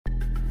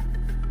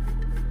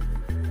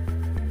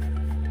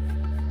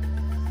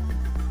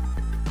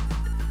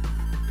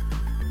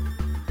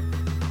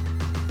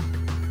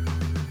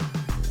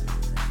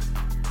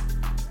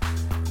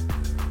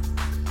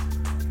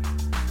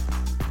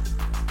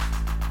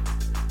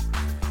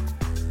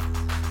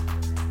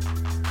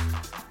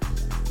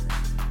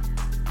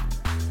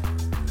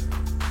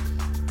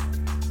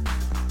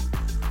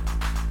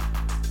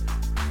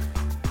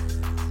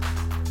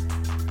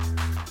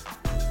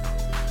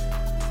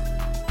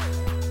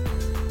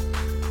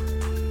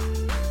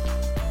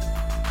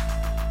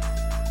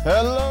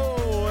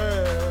Hello,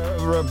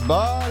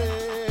 everybody.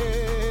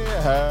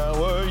 How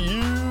are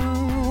you?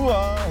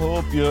 I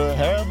hope you're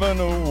having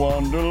a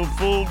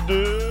wonderful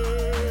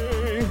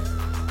day.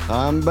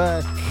 I'm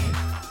back.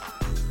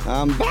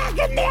 I'm back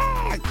and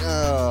back.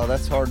 Oh,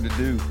 that's hard to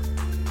do.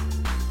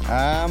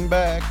 I'm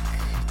back.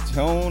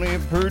 Tony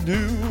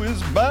Purdue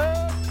is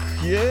back.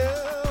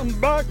 Yeah, I'm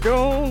back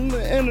on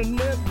the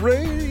internet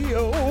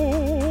radio.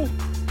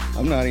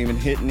 I'm not even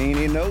hitting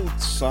any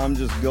notes. I'm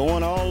just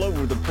going all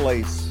over the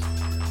place.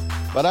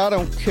 But I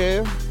don't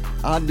care.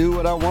 I do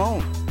what I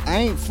want. I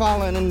ain't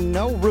following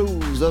no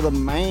rules of the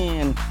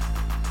man.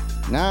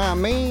 Nah, I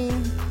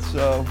mean.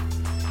 So,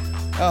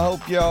 I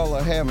hope y'all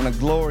are having a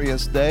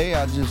glorious day.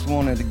 I just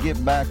wanted to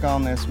get back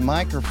on this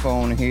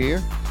microphone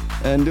here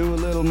and do a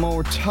little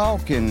more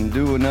talking.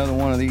 Do another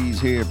one of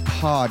these here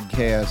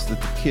podcasts that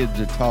the kids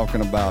are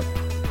talking about.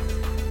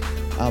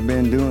 I've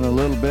been doing a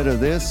little bit of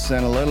this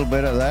and a little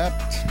bit of that.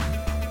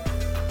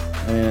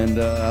 And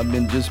I've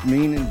been just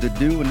meaning to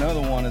do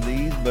another one of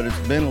these, but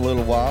it's been a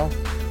little while.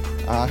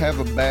 I have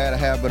a bad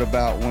habit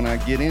about when I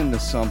get into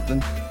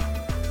something,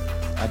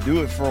 I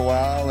do it for a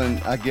while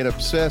and I get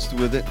obsessed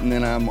with it, and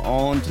then I'm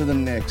on to the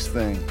next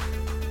thing.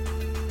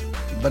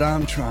 But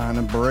I'm trying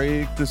to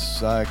break the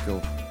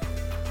cycle.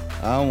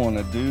 I want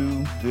to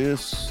do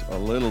this a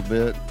little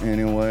bit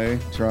anyway,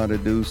 try to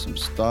do some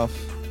stuff.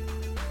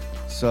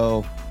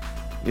 So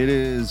it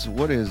is,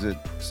 what is it?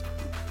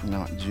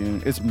 Not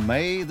June. It's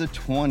May the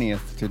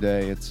 20th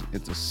today. It's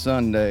a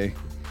Sunday.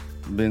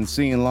 Been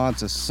seeing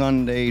lots of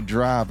Sunday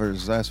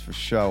drivers, that's for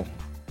sure.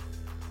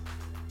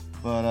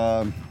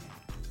 But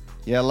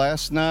yeah,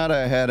 last night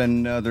I had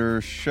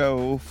another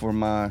show for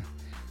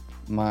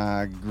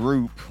my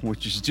group,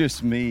 which is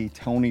just me,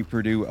 Tony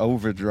Purdue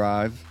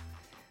Overdrive,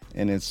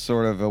 and it's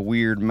sort of a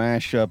weird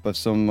mashup of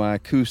some of my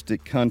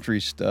acoustic country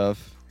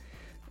stuff,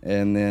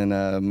 and then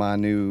my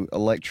new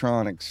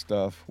electronic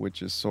stuff,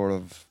 which is sort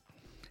of,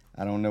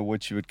 I don't know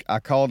what you would, I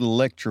call it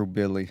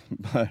electrobilly,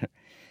 but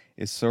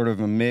it's sort of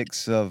a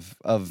mix of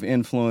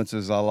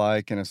influences I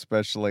like, and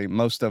especially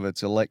most of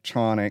it's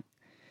electronic.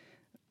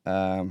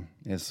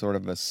 It's sort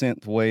of a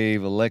synth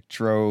wave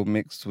electro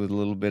mixed with a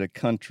little bit of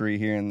country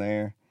here and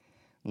there,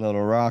 a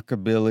little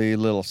rockabilly, a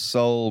little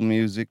soul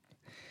music.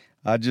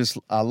 I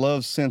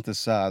love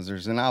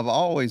synthesizers, and I've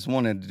always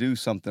wanted to do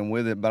something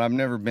with it, but I've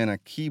never been a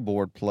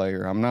keyboard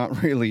player. I'm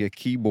not really a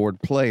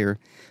keyboard player,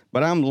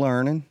 but I'm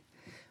learning.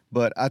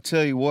 But I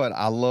tell you what,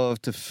 I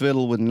love to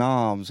fiddle with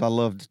knobs. I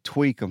love to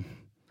tweak them.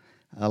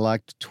 I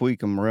like to tweak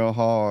them real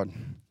hard.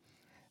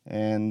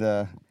 And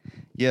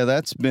yeah,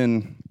 that's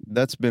been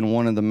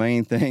one of the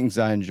main things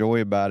I enjoy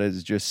about it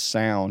is just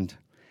sound.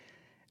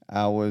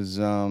 I was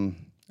a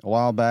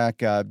while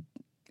back.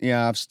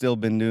 I've still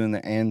been doing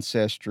the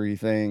ancestry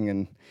thing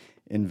and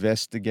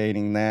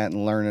investigating that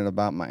and learning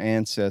about my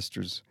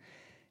ancestors.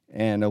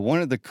 And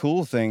one of the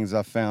cool things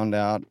I found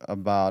out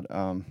about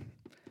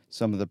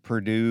some of the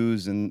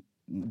Purdues and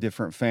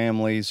different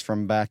families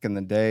from back in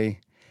the day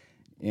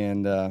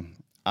in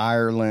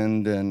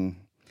Ireland and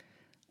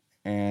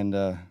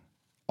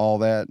all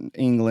that,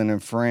 England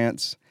and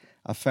France.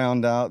 I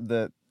found out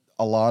that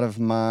a lot of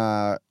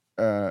my,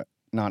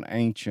 not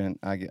ancient,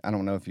 I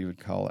don't know if you would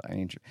call it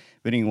ancient,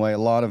 but anyway, a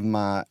lot of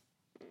my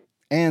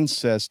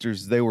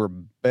ancestors, they were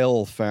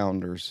bell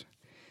founders,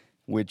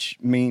 which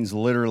means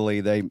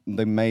literally they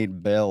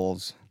made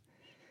bells.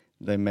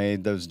 They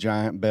made those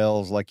giant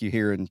bells like you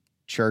hear in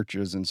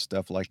churches and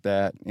stuff like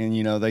that. And,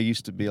 you know, they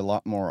used to be a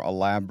lot more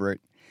elaborate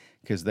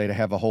because they'd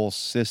have a whole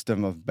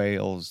system of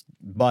bells.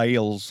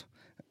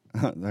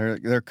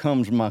 There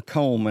comes my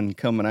Coleman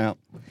coming out.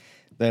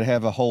 They'd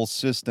have a whole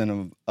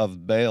system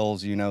of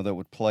bells, you know, that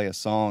would play a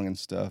song and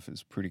stuff.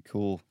 It's pretty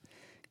cool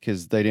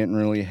because they didn't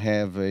really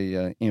have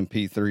a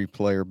MP3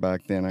 player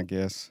back then, I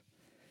guess.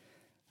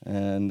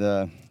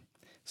 And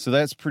so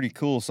that's pretty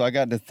cool. So I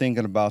got to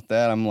thinking about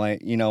that. I'm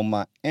like, you know,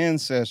 my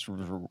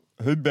ancestors were,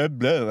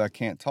 I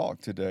can't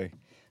talk today.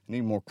 I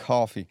need more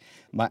coffee.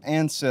 My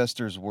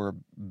ancestors were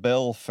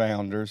bell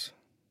founders.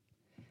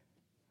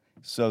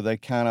 So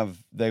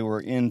they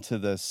were into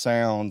the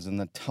sounds and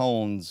the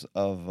tones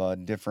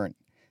of different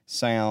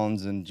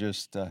sounds and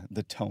just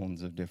the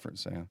tones of different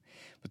sounds.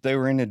 But they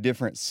were into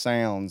different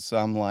sounds. So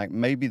I'm like,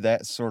 maybe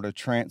that sort of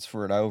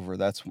transferred over.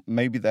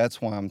 Maybe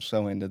that's why I'm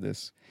so into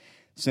this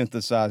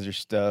synthesizer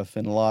stuff,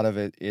 and a lot of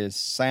it is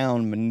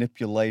sound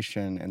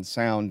manipulation and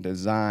sound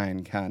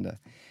design kind of,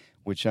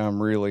 which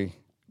I'm really,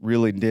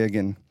 really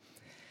digging.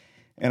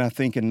 And I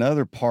think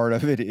another part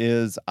of it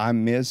is I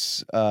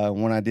miss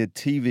when I did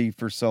TV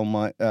for so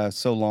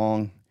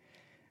long,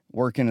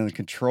 working in the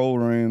control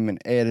room and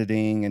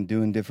editing and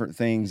doing different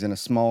things. In a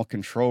small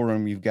control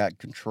room, you've got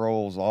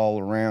controls all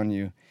around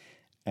you,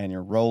 and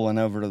you're rolling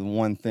over to the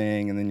one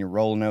thing, and then you're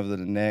rolling over to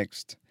the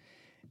next.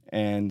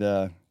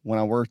 And when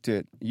I worked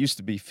it used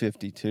to be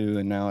 52,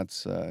 and now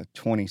it's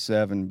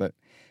 27. But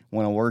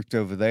when I worked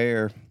over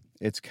there,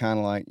 it's kind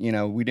of like, you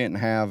know, they didn't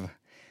have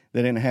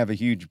a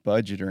huge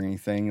budget or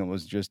anything. It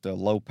was just a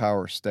low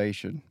power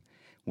station,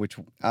 which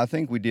I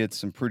think we did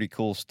some pretty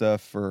cool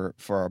stuff for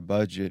our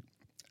budget.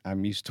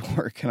 I'm used to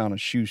working on a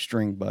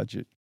shoestring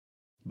budget.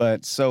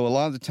 But so a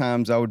lot of the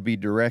times I would be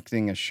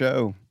directing a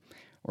show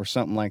or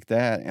something like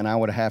that, and I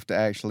would have to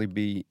actually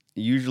be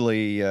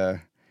usually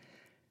the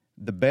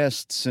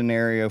best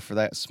scenario for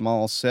that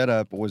small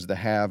setup was to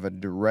have a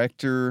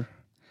director,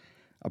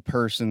 a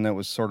person that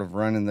was sort of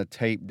running the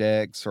tape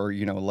decks, or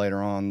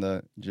later on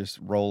the just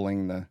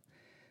rolling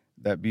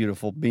that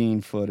beautiful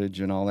bean footage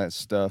and all that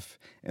stuff,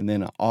 and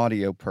then an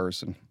audio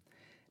person.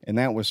 And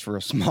that was for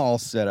a small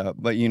setup.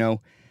 But a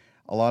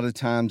lot of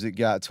times it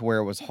got to where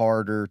it was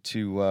harder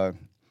to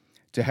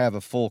have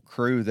a full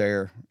crew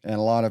there, and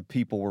a lot of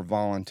people were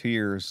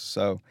volunteers,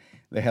 so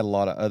they had a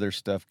lot of other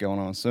stuff going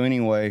on. So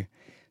anyway,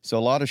 so a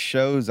lot of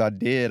shows I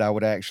did, I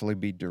would actually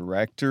be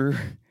director.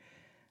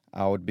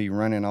 I would be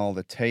running all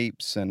the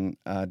tapes and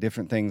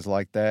different things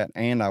like that,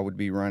 and I would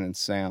be running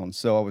sound.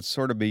 So I would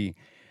sort of be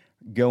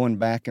going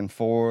back and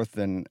forth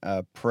and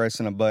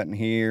pressing a button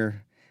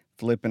here,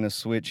 flipping a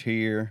switch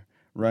here,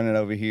 running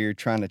over here,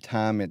 trying to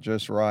time it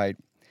just right.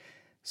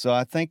 So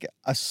I think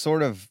I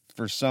sort of,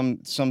 for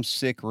some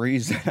sick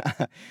reason,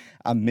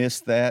 I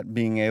missed that,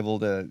 being able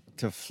to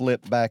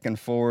flip back and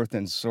forth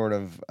and sort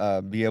of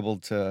be able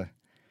to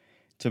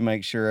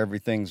make sure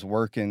everything's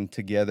working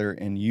together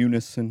in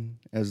unison,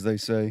 as they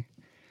say.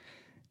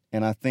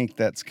 And I think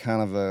that's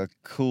kind of a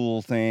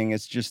cool thing.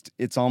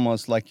 It's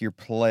almost like you're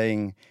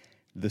playing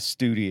the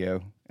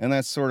studio. And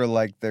that's sort of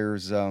like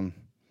there's,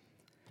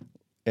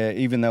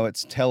 even though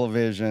it's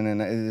television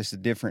and it's a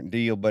different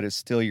deal, but it's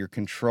still, you're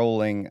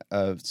controlling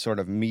a sort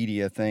of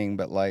media thing.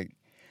 But like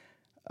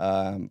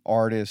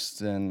artists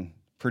and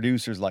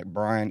producers like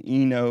Brian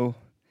Eno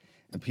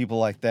and people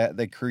like that,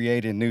 they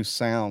created new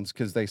sounds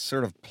because they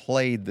sort of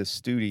played the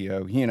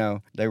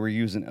studio. They were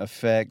using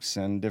effects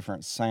and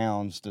different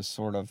sounds to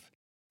sort of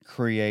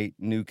create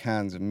new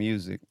kinds of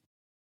music.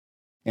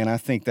 And I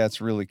think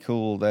that's really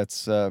cool.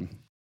 That's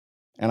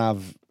and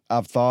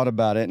I've thought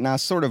about it, and I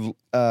sort of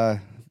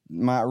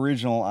my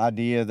original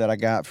idea that I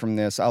got from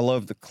this, I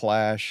love The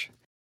Clash,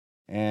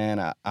 and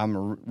I'm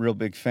a real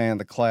big fan of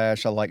The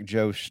Clash. I like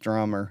Joe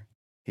Strummer.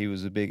 He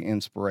was a big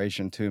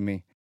inspiration to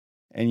me.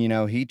 And,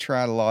 he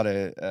tried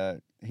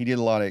he did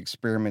a lot of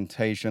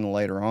experimentation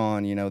later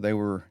on. They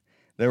were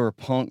a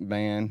punk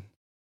band,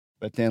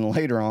 but then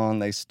later on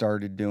they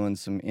started doing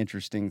some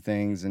interesting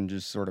things and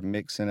just sort of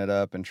mixing it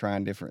up and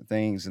trying different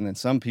things. And then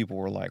some people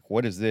were like,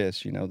 what is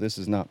this? This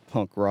is not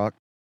punk rock.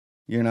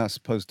 You're not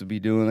supposed to be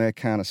doing that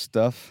kind of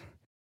stuff.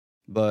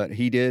 But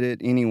he did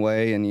it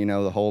anyway, and,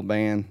 the whole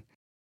band,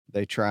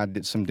 they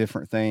tried some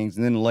different things.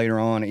 And then later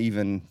on,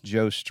 even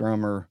Joe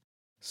Strummer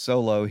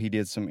solo, he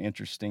did some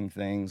interesting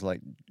things. Like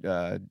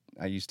I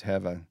used to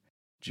have a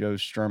Joe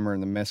Strummer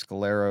and the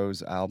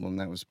Mescaleros album.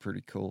 That was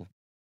pretty cool.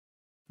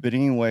 But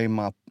anyway,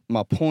 my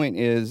point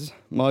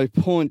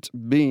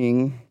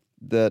being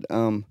that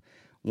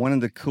one of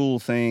the cool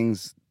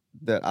things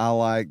that I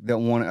like,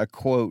 a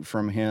quote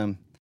from him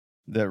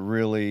that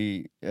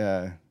really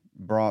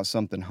brought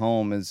something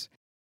home is,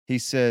 he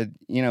said,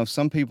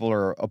 some people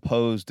are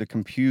opposed to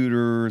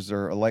computers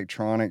or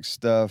electronic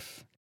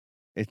stuff.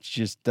 It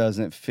just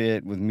doesn't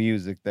fit with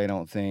music, they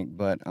don't think.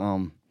 But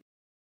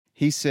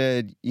he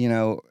said,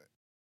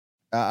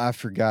 I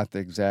forgot the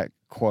exact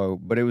quote,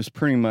 but it was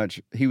pretty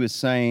much, he was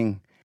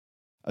saying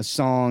a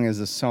song is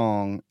a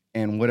song,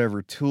 and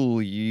whatever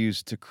tool you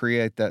use to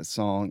create that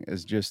song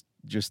is just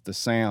the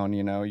sound.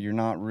 You're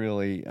not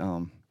really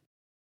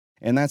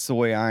and that's the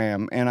way I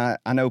am. And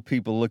I know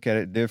people look at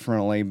it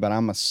differently, but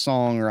I'm a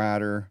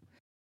songwriter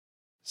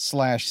 /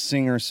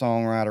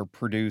 singer-songwriter,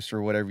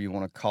 producer, whatever you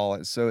want to call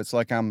it. So it's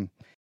like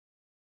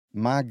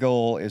my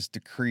goal is to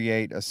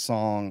create a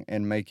song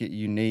and make it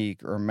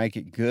unique or make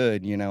it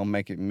good,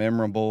 make it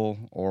memorable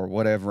or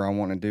whatever I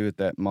want to do at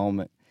that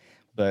moment.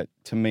 But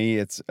to me,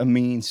 it's a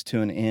means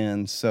to an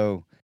end.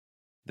 So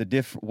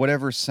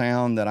whatever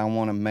sound that I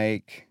want to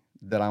make,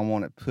 that I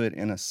want to put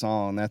in a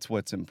song, that's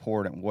what's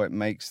important. What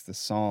makes the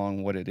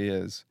song what it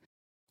is,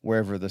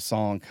 wherever the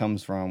song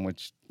comes from,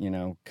 which,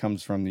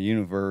 comes from the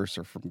universe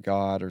or from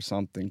God or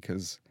something,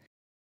 because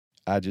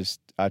I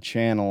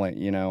channel it.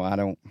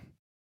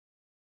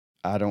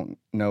 I don't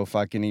know if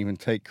I can even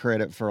take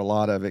credit for a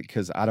lot of it,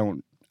 because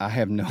I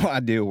have no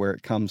idea where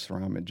it comes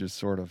from. It just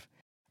sort of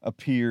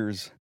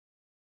appears.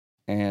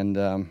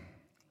 And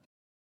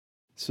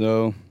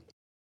so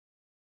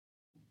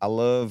I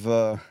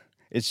love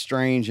it's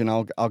strange, and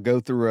I'll go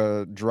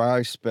through a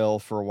dry spell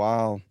for a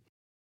while,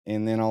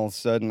 and then all of a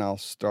sudden I'll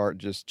start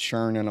just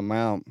churning them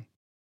out.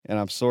 And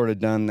I've sort of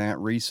done that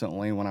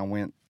recently when I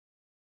went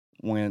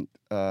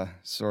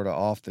sort of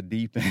off the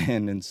deep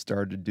end and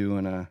started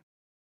doing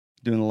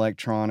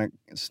electronic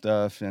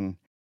stuff. And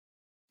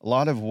a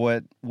lot of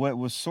what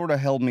was sort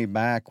of held me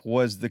back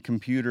was the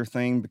computer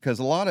thing, because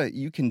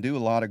you can do a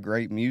lot of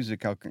great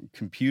music on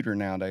computer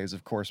nowadays,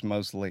 of course,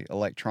 mostly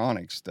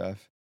electronic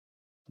stuff.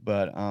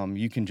 But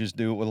you can just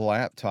do it with a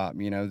laptop.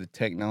 The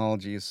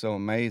technology is so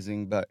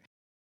amazing. But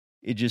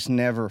it just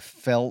never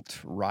felt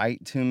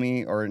right to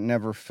me, or it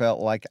never felt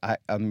like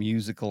a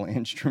musical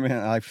instrument.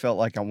 I felt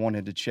like I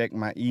wanted to check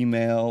my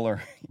email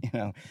or,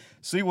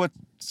 see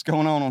what's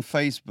going on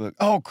Facebook.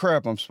 Oh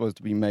crap, I'm supposed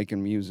to be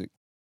making music.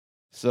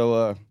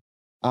 So,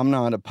 I'm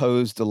not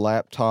opposed to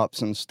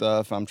laptops and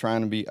stuff. I'm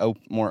trying to be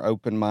more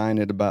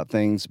open-minded about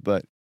things.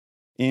 But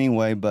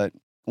anyway,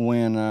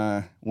 when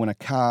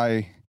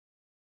Akai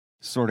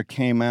sort of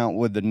came out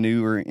with the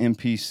newer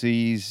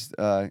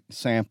MPCs,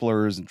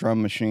 samplers, and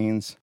drum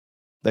machines,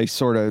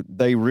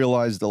 they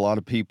realized a lot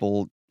of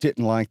people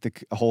didn't like the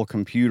whole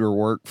computer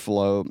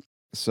workflow.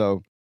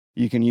 So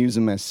you can use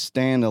them as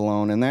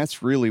standalone, and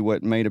that's really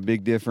what made a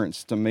big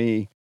difference to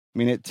me. I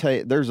mean,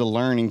 there's a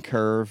learning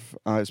curve.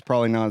 It's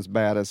probably not as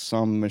bad as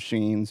some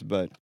machines,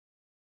 but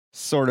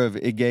sort of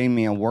it gave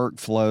me a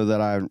workflow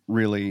that I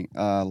really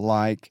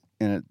like,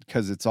 and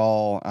because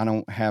I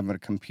don't have a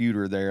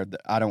computer there.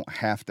 I don't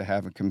have to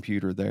have a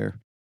computer there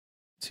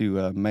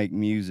to make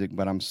music,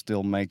 but I'm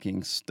still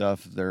making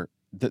stuff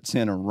that's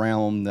in a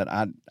realm that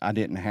I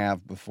didn't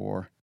have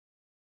before.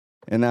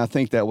 And I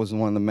think that was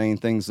one of the main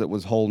things that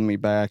was holding me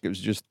back. It was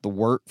just the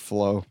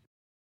workflow.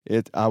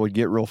 I would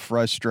get real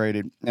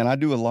frustrated, and I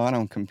do a lot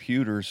on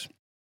computers,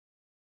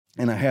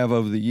 and I have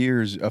over the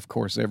years. Of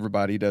course,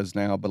 everybody does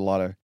now, but a lot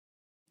of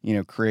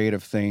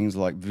creative things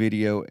like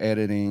video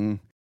editing,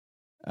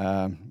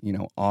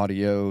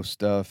 audio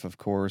stuff, of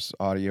course,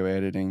 audio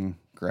editing,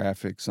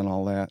 graphics, and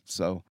all that.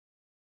 So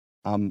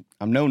I'm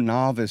no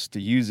novice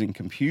to using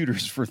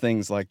computers for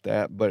things like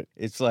that, but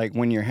it's like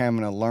when you're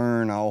having to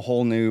learn a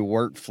whole new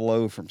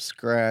workflow from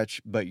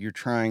scratch, but you're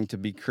trying to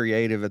be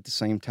creative at the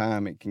same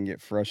time, it can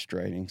get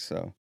frustrating.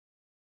 So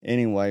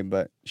anyway,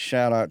 but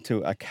shout out to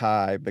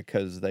Akai,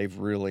 because they've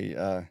really,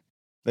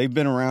 they've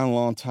been around a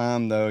long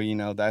time though.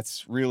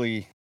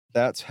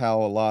 That's how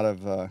a lot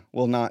of,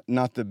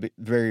 not the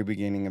very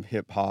beginning of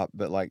hip hop,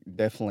 but like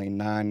definitely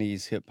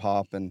 90s hip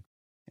hop and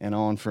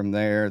on from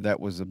there, that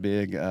was a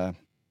big,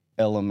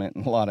 element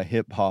and a lot of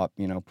hip hop,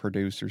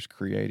 producers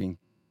creating.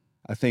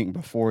 I think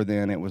before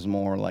then it was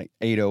more like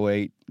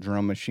 808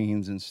 drum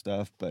machines and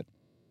stuff, but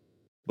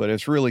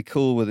it's really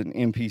cool with an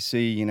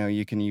MPC.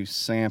 You can use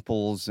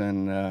samples,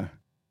 and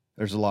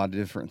there's a lot of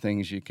different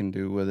things you can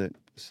do with it.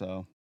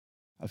 So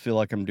I feel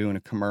like I'm doing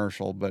a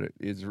commercial, but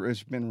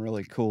it's been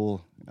really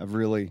cool. I've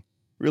really,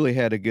 really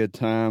had a good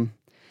time.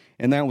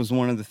 And that was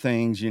one of the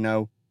things,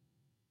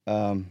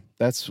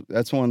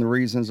 that's one of the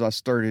reasons I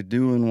started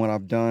doing what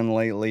I've done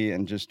lately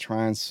and just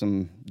trying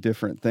some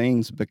different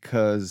things,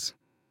 because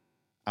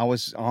I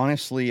was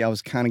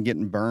kind of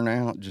getting burnt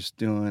out just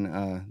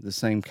doing the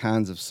same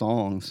kinds of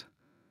songs.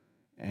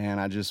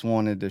 And I just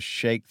wanted to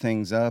shake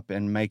things up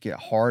and make it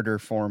harder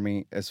for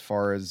me, as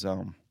far as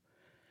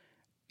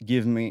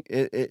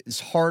it's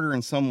harder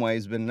in some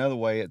ways, but another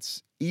way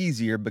it's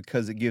easier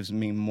because it gives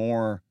me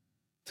more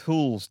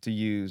tools to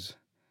use.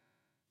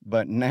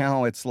 But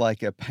now it's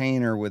like a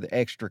painter with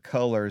extra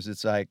colors.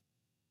 It's like,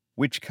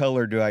 which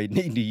color do I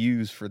need to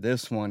use for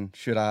this one?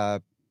 Should I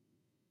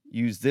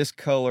use this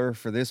color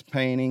for this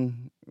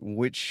painting?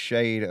 Which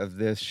shade of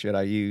this should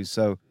I use?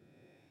 So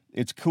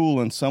it's cool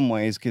in some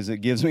ways because it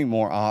gives me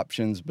more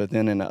options. But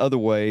then in other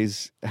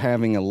ways,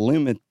 having a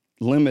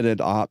limited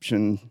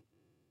option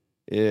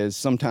is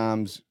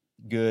sometimes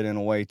good in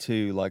a way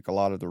too. Like a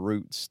lot of the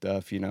root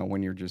stuff,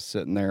 when you're just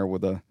sitting there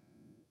with a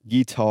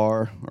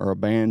guitar or a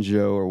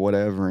banjo or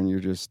whatever, and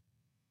you're just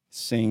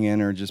singing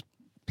or just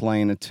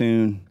playing a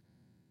tune,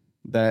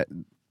 that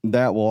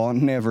will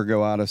never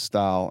go out of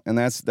style. And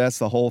that's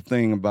the whole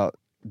thing about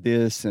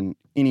this and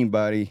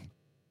anybody.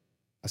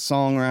 A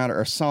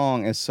songwriter, a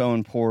song is so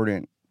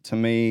important to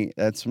me.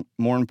 That's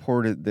more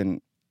important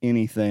than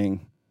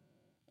anything,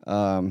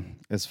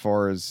 as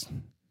far as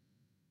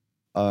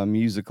a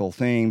musical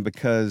thing,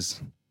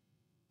 because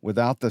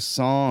without the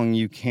song,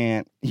 you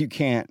can't,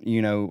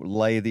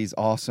 lay these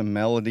awesome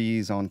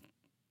melodies on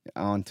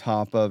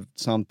top of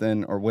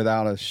something, or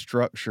without a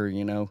structure,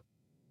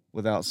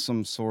 without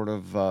some sort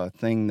of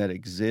thing that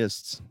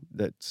exists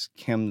that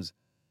comes,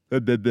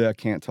 I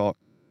can't talk,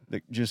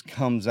 that just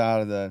comes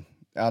out of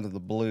the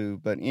blue.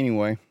 But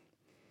anyway,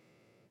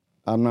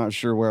 I'm not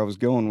sure where I was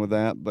going with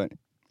that,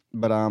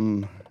 but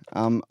I'm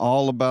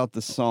all about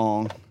the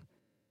song,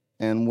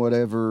 and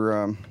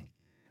whatever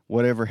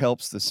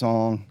helps the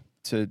song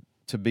to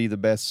be the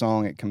best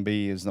song it can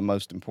be is the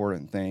most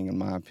important thing, in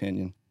my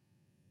opinion.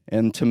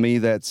 And to me,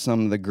 that's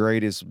some of the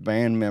greatest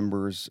band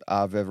members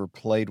I've ever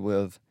played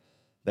with.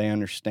 They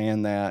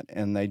understand that,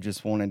 and they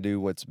just want to do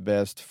what's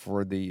best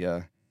for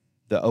the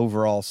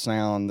overall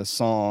sound, the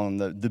song,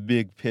 the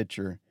big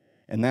picture.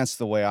 And that's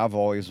the way I've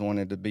always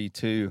wanted to be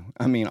too.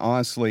 I mean,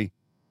 honestly,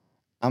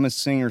 I'm a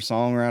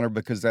singer-songwriter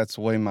because that's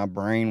the way my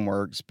brain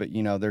works. But,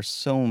 there's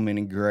so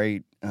many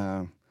great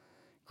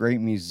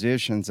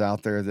musicians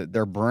out there that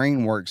their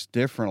brain works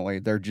differently.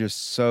 They're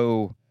just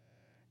so,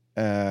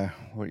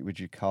 what would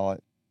you call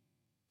it?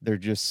 They're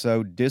just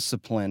so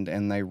disciplined,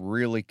 and they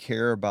really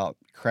care about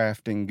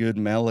crafting good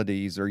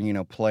melodies, or,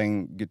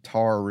 playing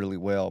guitar really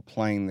well,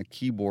 playing the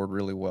keyboard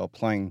really well,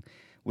 playing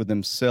with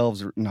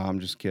themselves. No,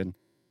 I'm just kidding.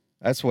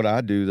 That's what I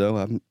do,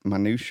 though. My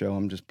new show,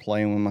 I'm just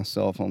playing with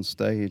myself on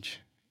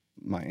stage,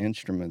 my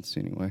instruments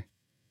anyway.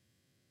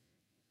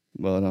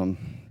 But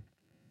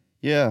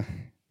yeah,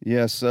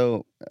 yeah.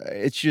 So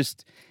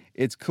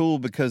it's cool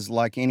because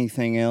like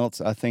anything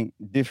else, I think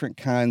different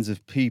kinds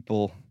of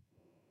people.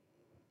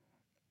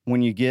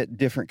 When you get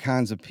different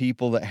kinds of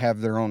people that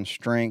have their own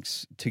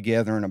strengths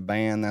together in a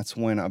band, that's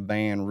when a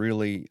band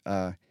really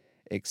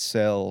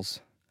excels.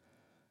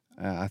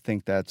 I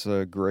think that's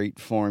a great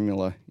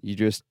formula. You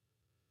just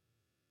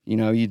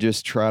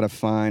try to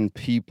find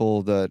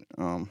people that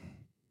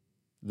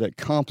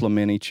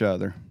complement each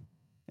other,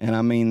 and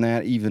I mean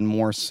that even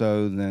more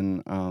so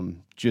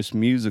than just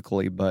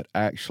musically, but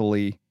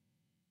actually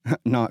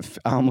not.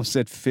 I almost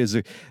said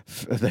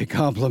they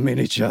complement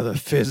each other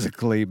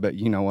physically, but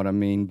you know what I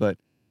mean. But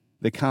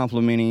they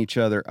complement each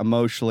other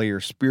emotionally or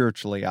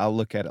spiritually. I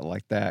look at it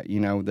like that.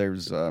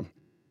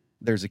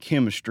 There's a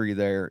chemistry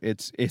there.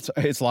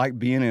 It's like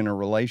being in a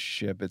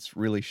relationship. It's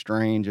really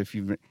strange if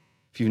you've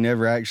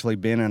never actually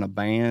been in a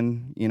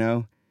band.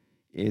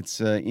 It's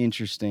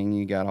interesting.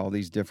 You got all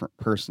these different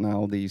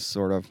personalities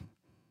sort of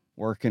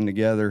working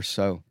together,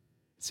 so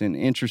it's an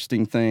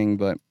interesting thing.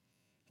 But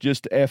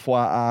just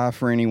FYI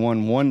for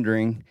anyone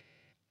wondering,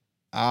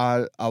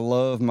 I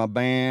love my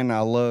band.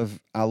 I love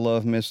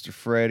Mr.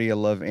 Freddie. I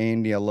love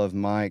Andy. I love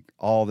Mike.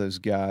 All those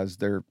guys.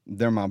 They're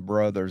my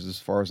brothers as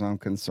far as I'm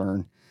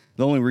concerned.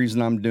 The only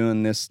reason I'm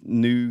doing this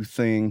new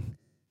thing,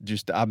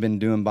 just I've been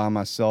doing by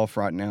myself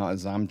right now,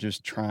 is I'm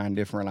just trying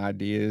different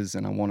ideas,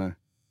 and I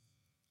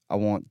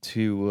want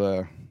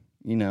to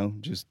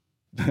just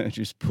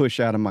just push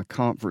out of my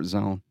comfort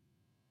zone.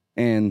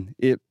 And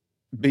it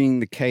being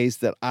the case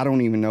that I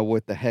don't even know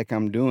what the heck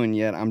I'm doing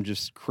yet, I'm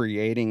just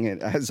creating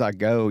it as I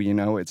go.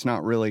 It's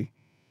not really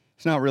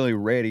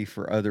ready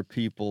for other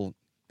people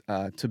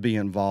to be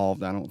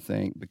involved, I don't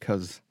think,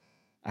 because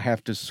I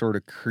have to sort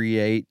of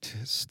create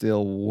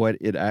still what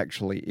it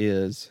actually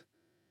is.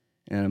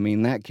 And I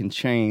mean, that can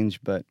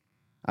change, but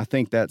I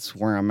think that's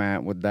where I'm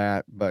at with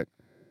that. But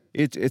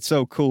it's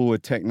so cool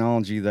with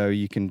technology, though.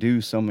 You can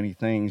do so many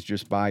things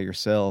just by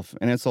yourself,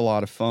 and it's a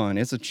lot of fun.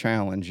 It's a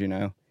challenge.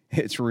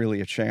 It's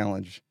really a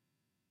challenge.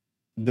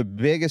 The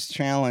biggest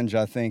challenge,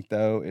 I think,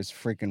 though, is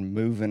freaking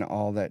moving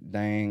all that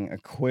dang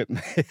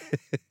equipment.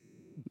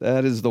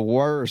 That is the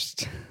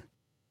worst.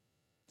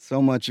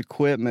 So much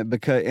equipment,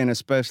 and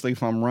especially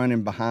if I'm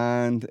running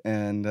behind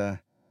and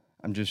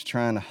I'm just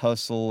trying to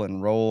hustle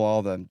and roll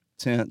all the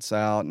tents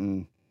out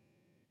and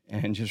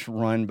just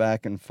run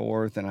back and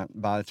forth. And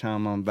by the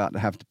time I'm about to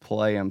have to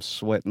play, I'm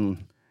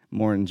sweating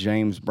more than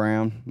James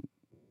Brown,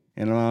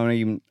 and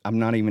I'm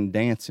not even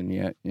dancing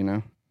yet.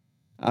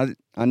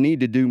 I need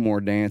to do more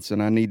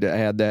dancing. I need to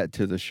add that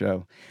to the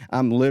show.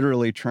 I'm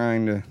literally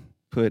trying to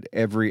put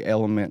every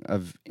element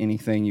of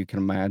anything you can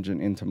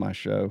imagine into my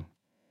show.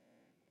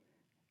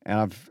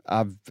 And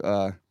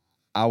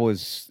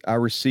I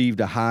received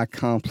a high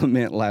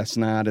compliment last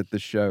night at the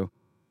show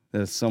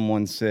that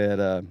someone said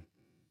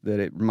that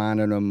it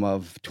reminded them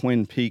of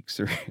Twin Peaks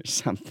or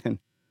something,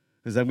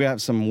 because I've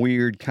got some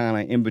weird kind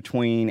of in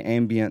between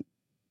ambient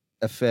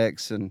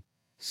effects and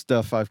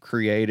stuff I've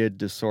created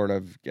to sort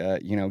of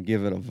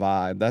give it a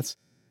vibe. That's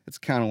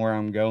kind of where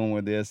I'm going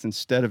with this.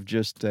 Instead of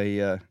just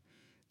a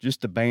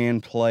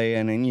band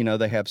playing,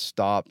 and they have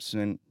stops,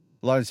 and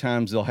a lot of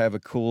times they'll have a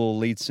cool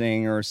lead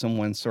singer or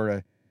someone sort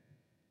of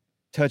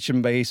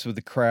touching base with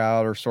the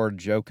crowd or sort of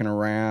joking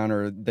around,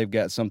 or they've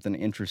got something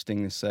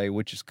interesting to say,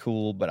 which is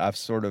cool. But I've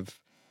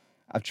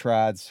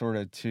tried sort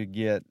of to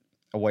get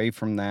away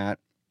from that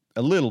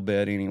a little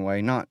bit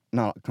anyway, not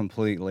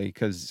completely,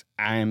 because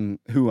I'm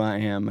who I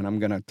am, and I'm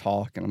going to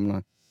talk and I'm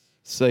going to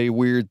say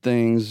weird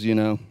things.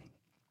 I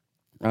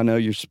know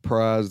you're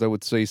surprised I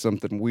would say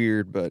something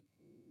weird, but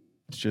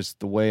it's just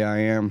the way I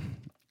am.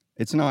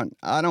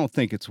 I don't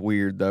think it's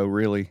weird though,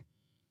 really.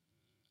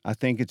 I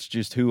think it's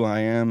just who I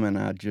am, and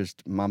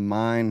my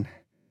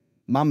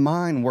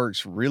mind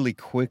works really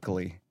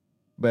quickly,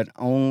 but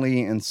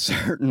only in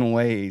certain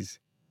ways.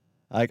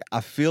 Like,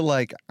 I feel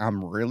like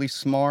I'm really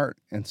smart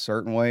in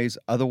certain ways.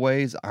 Other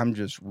ways, I'm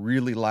just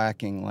really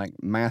lacking, like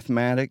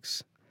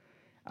mathematics.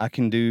 I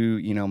can do,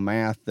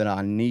 math that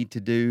I need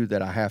to do,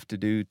 that I have to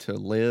do to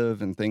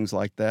live and things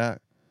like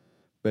that.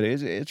 But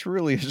it's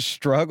really a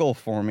struggle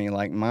for me.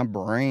 Like, my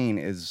brain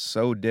is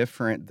so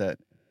different that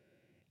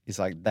it's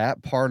like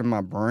that part of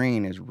my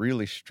brain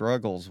really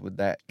struggles with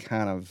that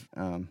kind of,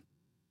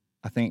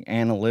 I think,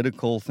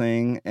 analytical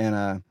thing.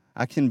 And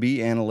I can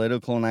be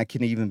analytical and I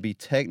can even be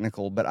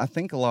technical, but I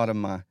think a lot of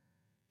my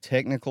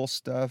technical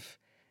stuff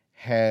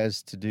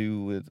has to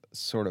do with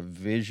sort of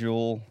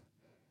visual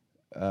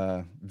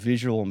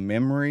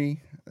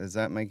memory. Does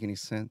that make any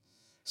sense?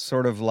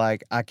 Sort of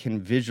like I can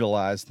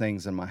visualize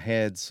things in my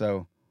head.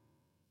 So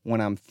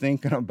when I'm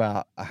thinking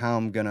about how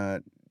I'm going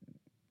to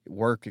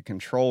work a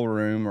control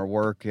room or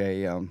work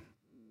a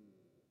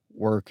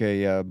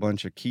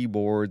bunch of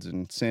keyboards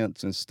and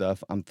synths and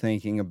stuff, I'm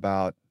thinking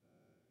about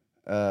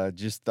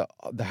just the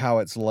how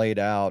it's laid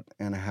out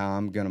and how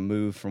I'm going to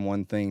move from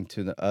one thing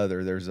to the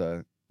other. There's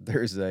a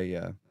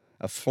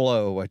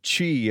flow, a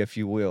chi, if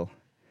you will.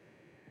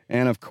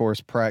 And of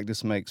course,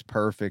 practice makes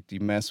perfect. You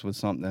mess with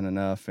something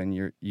enough,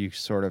 and you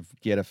sort of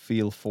get a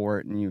feel for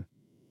it, and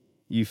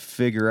you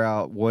figure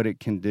out what it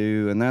can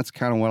do. And that's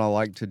kind of what I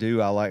like to do.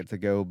 I like to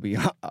go be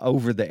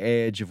over the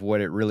edge of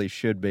what it really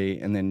should be,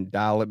 and then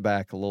dial it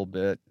back a little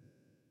bit.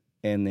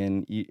 And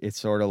then it's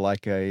sort of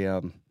like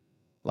a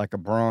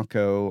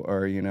bronco,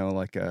 or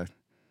like a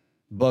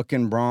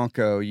bucking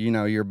bronco.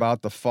 You're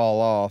about to fall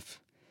off.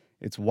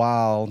 It's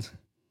wild,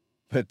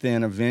 but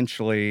then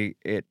eventually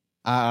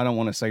I don't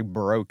want to say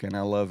broken.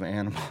 I love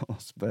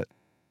animals, but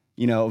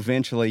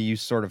eventually you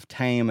sort of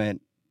tame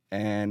it,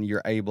 and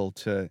you're able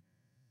to,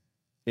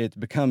 it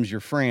becomes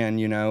your friend,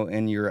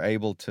 and you're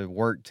able to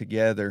work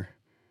together.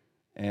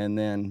 And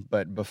then,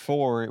 but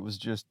before it was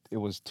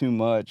too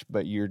much,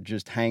 but you're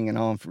just hanging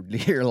on for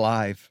dear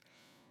life.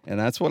 And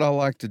that's what I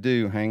like to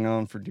do, hang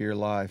on for dear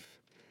life.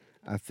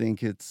 I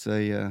think it's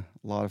a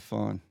lot of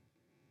fun.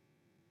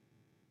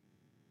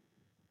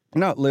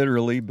 Not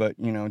literally, but,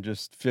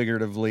 just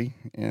figuratively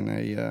in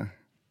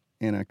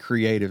a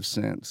creative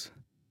sense.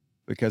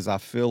 Because I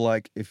feel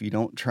like if you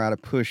don't try to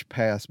push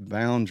past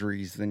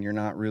boundaries, then you're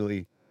not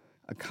really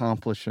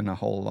accomplishing a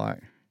whole lot.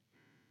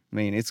 I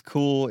mean, it's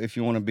cool if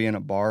you want to be in a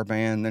bar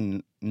band,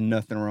 then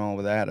nothing wrong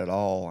with that at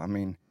all. I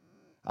mean,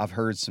 I've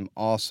heard some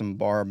awesome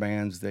bar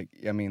bands they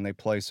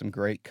play some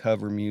great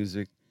cover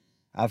music.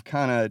 I've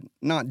kind of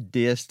not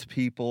dissed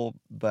people,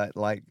 but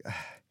like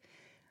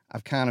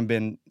I've kind of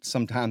been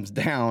sometimes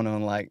down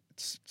on like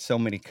so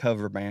many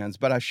cover bands,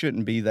 but I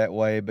shouldn't be that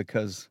way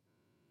because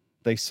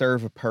they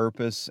serve a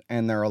purpose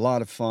and they're a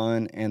lot of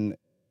fun. And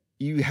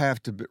you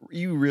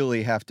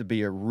really have to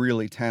be a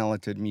really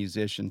talented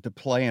musician to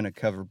play in a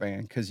cover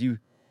band, because you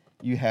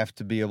have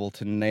to be able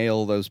to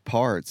nail those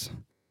parts.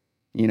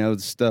 The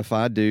stuff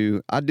I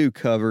do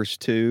covers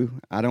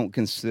too. I've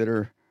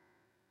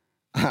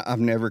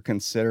never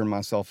considered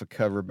myself a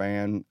cover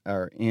band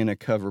or in a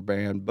cover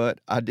band, but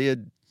I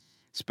did,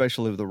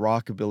 especially with the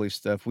rockabilly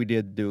stuff, we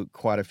did do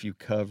quite a few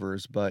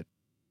covers, but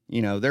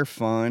they're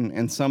fun.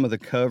 And some of the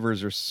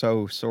covers are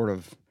so sort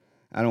of,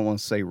 I don't want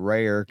to say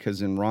rare,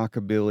 because in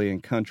rockabilly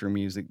and country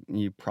music,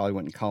 you probably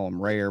wouldn't call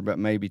them rare, but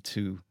maybe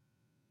to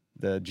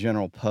the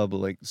general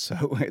public.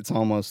 So it's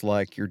almost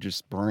like you're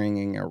just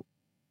bringing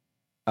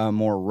a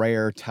more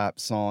rare type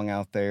song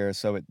out there,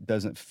 so it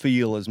doesn't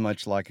feel as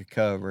much like a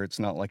cover. It's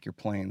not like you're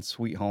playing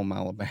Sweet Home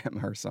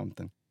Alabama or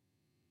something.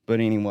 But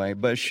anyway,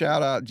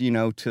 shout out,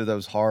 to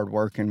those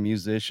hardworking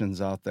musicians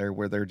out there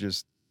where they're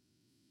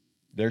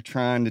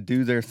trying to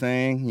do their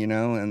thing,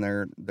 and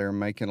they're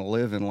making a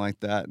living like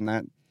that. And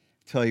that,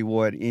 tell you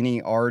what,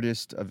 any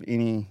artist of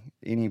any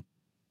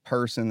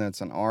person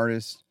that's an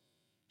artist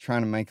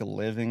trying to make a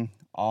living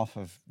off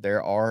of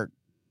their art,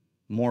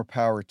 more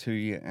power to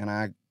you. And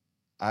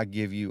I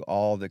give you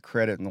all the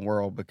credit in the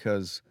world,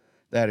 because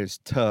that is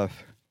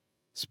tough,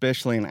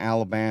 especially in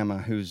Alabama,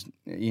 who's,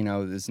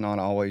 is not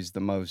always the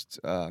most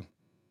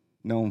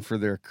known for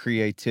their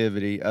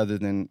creativity, other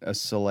than a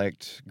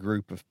select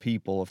group of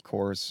people, of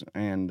course.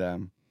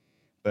 And,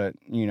 but,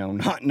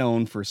 not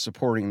known for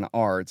supporting the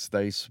arts.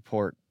 They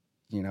support,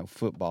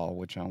 football,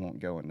 which I won't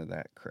go into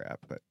that crap,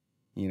 but,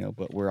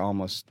 but we're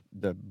almost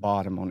the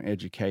bottom on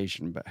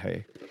education. But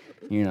hey,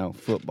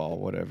 football,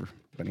 whatever.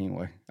 But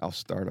anyway, I'll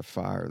start a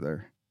fire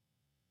there.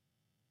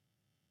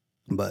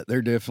 But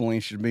there definitely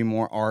should be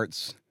more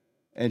arts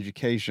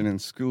education in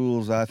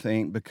schools, I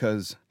think,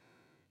 because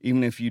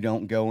even if you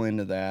don't go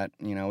into that,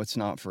 it's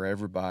not for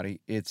everybody.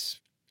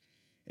 It's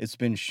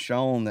been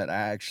shown that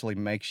actually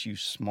makes you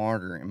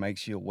smarter. It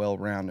makes you a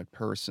well-rounded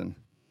person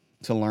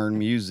to learn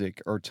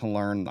music or to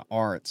learn the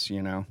arts,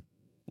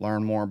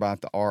 learn more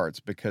about the arts,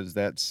 because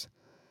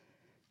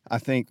I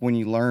think when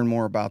you learn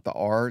more about the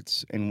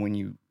arts and when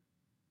you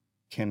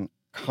can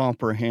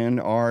comprehend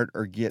art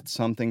or get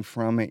something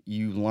from it,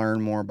 you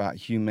learn more about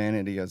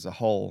humanity as a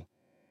whole.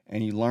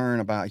 And you learn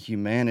about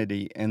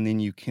humanity, and then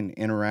you can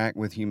interact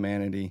with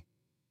humanity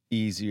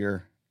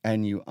easier,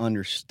 and you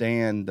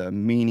understand the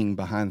meaning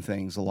behind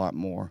things a lot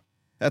more.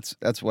 That's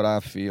what I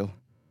feel.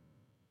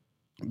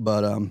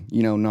 But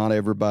not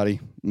everybody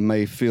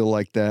may feel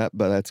like that,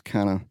 but that's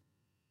kind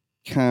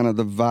of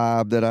the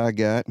vibe that I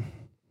got.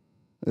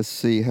 Let's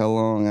see how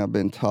long I've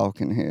been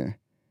talking here.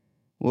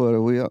 What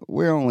are we?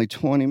 We're only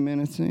 20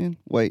 minutes in?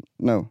 Wait,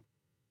 no.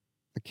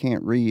 I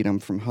can't read. I'm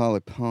from Holly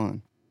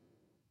Pond.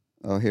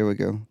 Oh, here we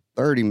go.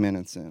 30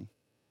 minutes in.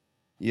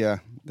 Yeah,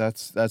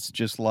 that's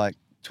just like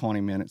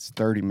 20 minutes,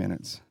 30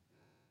 minutes.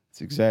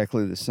 It's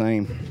exactly the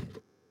same.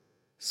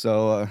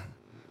 So,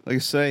 like I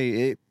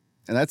say,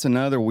 and that's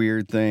another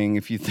weird thing.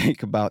 If you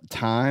think about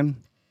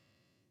time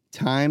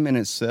in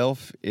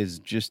itself is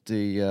just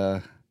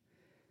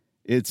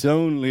it's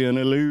only an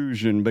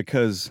illusion,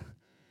 because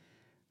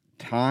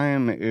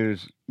time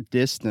is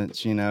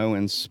distance,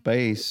 and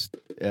space.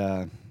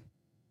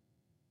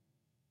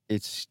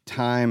 It's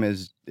time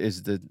is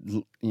the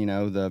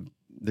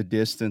the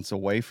distance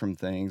away from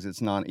things.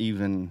 It's not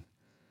even.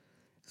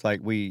 It's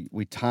like we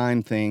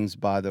time things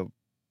by the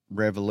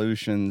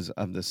revolutions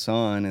of the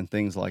sun and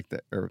things like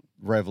that, or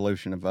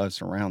revolution of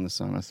us around the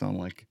sun. I'm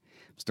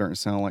starting to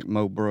sound like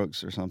Mo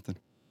Brooks or something.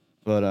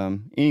 But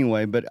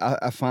anyway,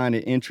 I find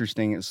it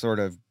interesting. It sort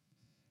of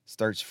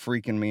starts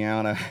freaking me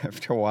out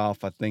after a while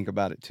if I think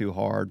about it too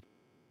hard.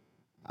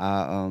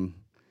 I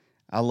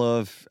I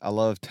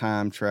love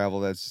time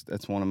travel. That's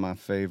one of my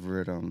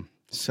favorite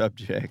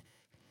subject.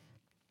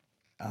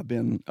 I've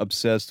been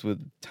obsessed with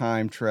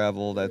time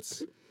travel.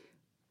 That's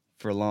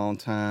for a long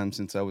time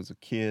since I was a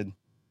kid,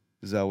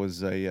 because I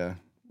was a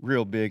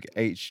real big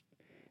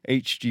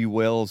H.G.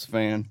 Wells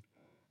fan.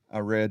 I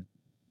read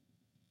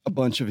a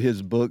bunch of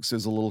his books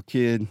as a little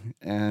kid,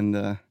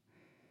 and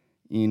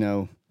you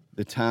know,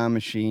 The Time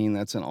Machine.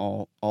 That's an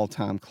all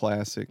time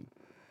classic.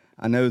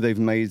 I know they've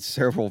made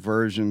several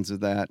versions of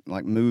that,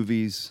 like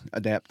movies,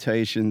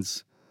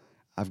 adaptations.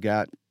 I've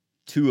got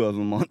two of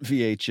them on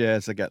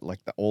VHS. I got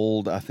like the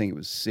old, I think it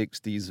was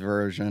 60s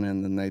version,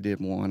 and then they did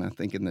one, I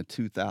think, in the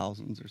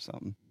 2000s or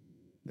something.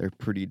 They're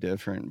pretty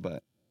different,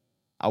 but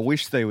I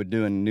wish they would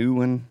do a new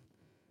one.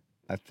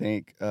 I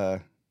think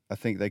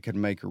they could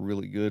make a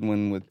really good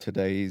one with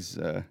today's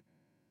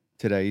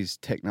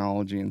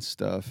technology and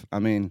stuff. I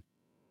mean,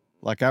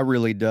 like I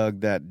really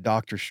dug that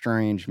Doctor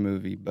Strange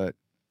movie, but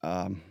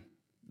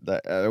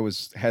that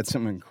it had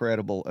some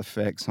incredible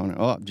effects on it.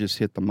 Oh, just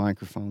hit the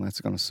microphone. That's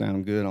going to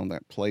sound good on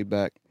that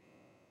playback.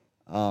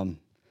 But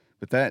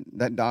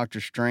that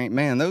Doctor Strange,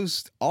 man,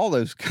 all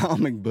those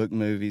comic book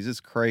movies, it's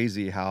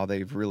crazy how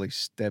they've really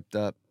stepped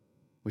up.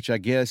 Which I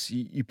guess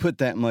you put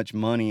that much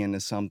money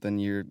into something,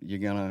 you're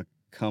gonna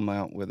come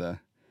out with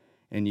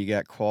and you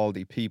got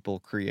quality people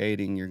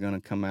creating, you're gonna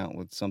come out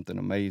with something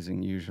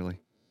amazing usually.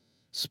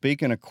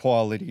 Speaking of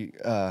quality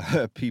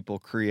people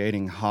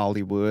creating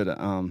Hollywood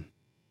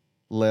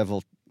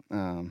level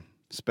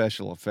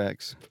special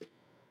effects,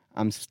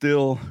 I've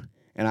still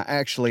got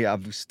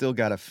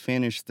to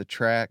finish the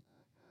track.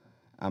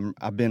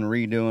 I've been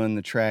redoing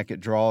the track. It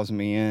draws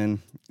me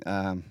in.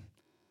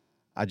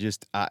 I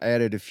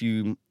added a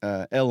few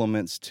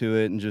elements to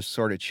it and just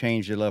sort of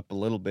changed it up a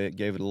little bit,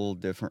 gave it a little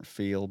different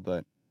feel.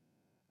 But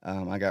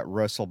I got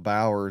Russell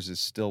Bowers is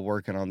still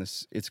working on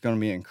this. It's going to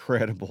be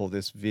incredible,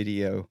 this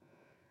video.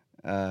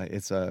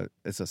 It's a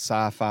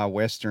sci-fi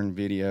Western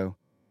video.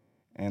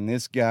 And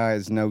this guy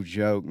is no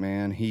joke,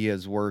 man. He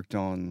has worked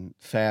on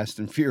Fast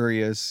and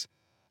Furious,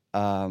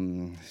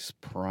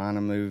 Piranha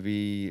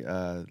movie,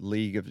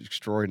 League of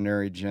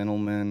Extraordinary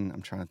Gentlemen.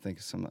 I'm trying to think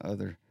of some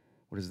other.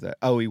 What is that?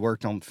 Oh, he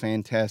worked on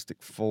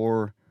Fantastic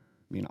Four.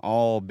 I mean,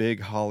 all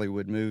big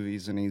Hollywood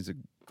movies, and he's a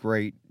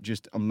great,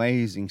 just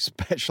amazing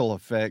special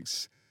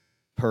effects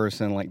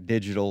person, like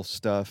digital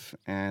stuff.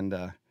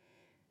 And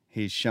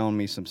he's shown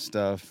me some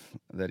stuff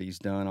that he's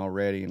done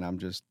already, and I'm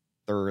just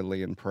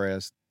thoroughly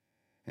impressed.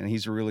 And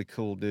he's a really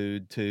cool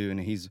dude too. And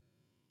he's,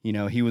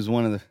 he was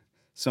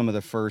some of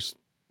the first,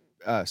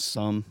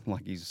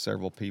 he's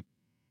several people.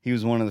 He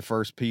was one of the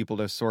first people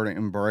to sort of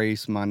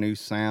embrace my new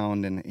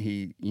sound, and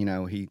he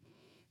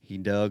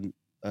dug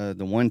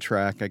the one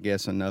track, I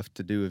guess, enough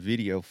to do a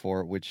video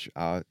for it, which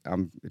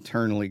I'm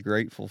eternally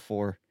grateful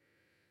for,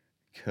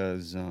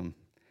 because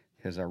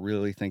I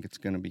really think it's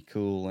going to be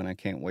cool, and I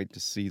can't wait to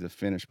see the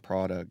finished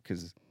product,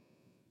 because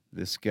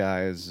this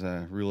guy is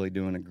really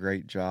doing a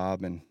great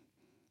job, and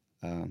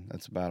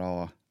that's about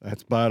all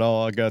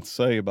I got to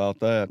say about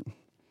that.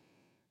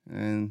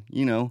 And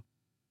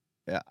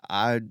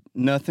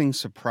nothing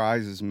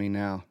surprises me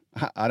now.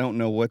 I don't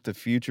know what the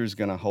future is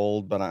going to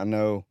hold, but I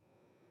know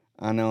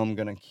I'm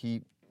going to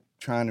keep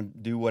trying to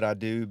do what I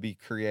do, be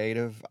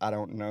creative. I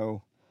don't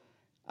know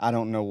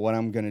what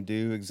I'm going to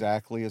do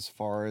exactly as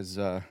far as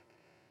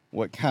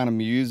what kind of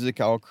music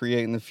I'll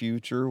create in the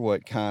future,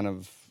 what kind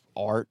of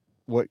art,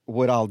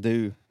 what I'll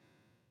do.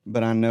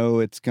 But I know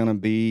it's going to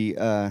be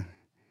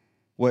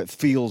what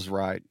feels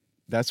right.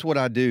 That's what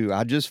I do.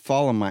 I just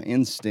follow my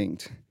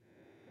instinct.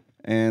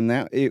 And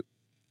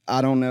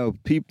I don't know.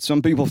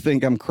 Some people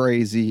think I'm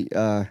crazy.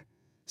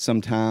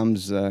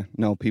 Sometimes,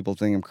 no, people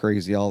think I'm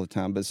crazy all the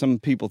time, but some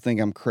people think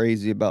I'm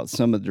crazy about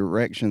some of the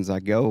directions I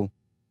go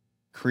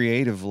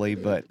creatively,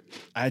 but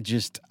I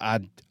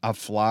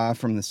fly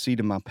from the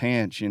seat of my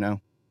pants,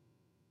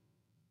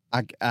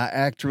 I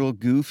act real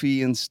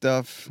goofy and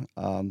stuff.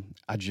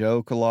 I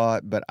joke a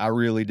lot, but I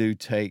really do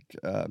take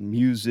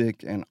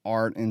music and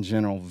art in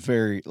general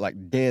very,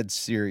 dead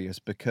serious,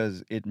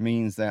 because it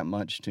means that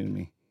much to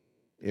me.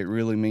 It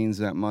really means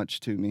that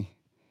much to me.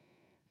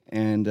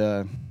 And,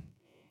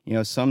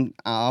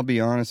 I'll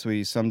be honest with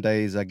you, some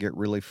days I get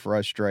really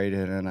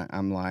frustrated, and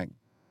I'm like,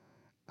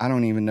 I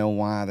don't even know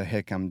why the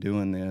heck I'm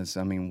doing this.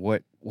 I mean,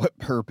 what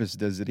purpose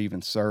does it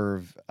even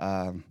serve?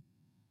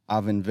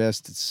 I've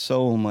invested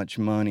so much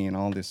money in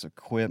all this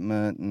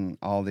equipment and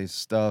all this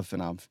stuff,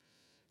 and I've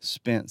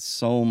spent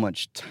so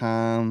much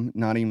time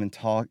not even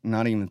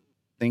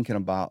thinking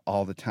about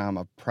all the time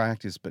I've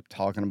practiced, but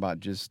talking about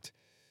just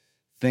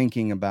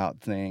thinking about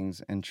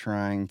things and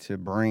trying to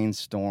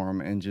brainstorm,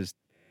 and just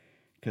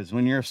because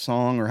when you're a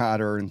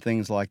songwriter and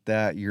things like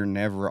that, you're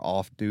never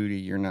off duty.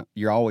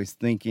 You're always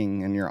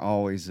thinking, and you're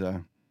always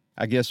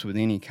I guess with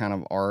any kind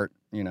of art,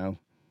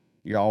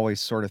 you're always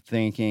sort of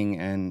thinking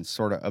and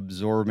sort of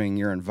absorbing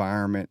your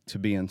environment to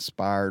be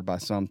inspired by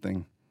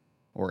something,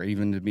 or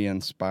even to be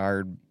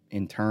inspired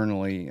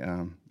internally,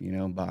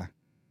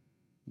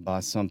 by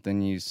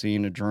something you see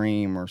in a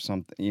dream or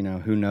something,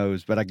 who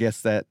knows. But I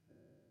guess that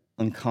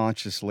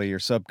unconsciously or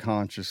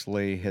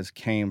subconsciously has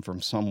came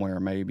from somewhere,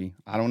 maybe.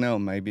 I don't know.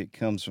 Maybe it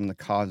comes from the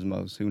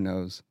cosmos. Who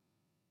knows?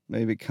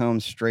 Maybe it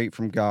comes straight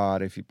from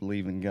God, if you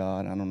believe in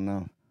God. I don't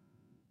know.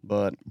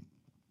 But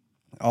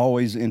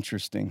always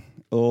interesting.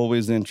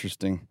 Always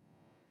interesting.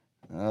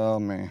 Oh,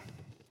 man.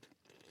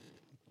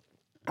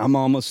 I'm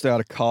almost out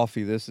of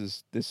coffee. This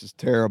is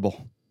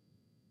terrible.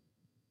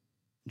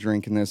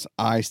 Drinking this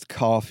iced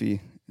coffee.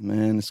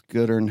 Man, it's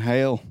gooder than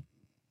hell.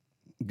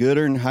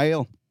 Gooder than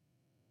hell.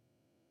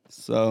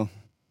 So,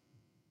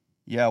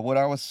 yeah, what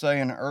I was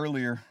saying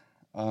earlier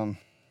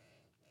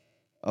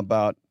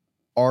about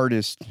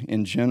artists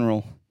in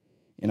general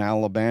in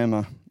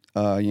Alabama,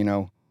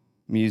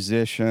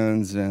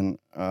 musicians and,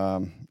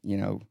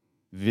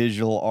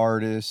 visual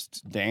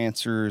artists,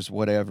 dancers,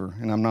 whatever.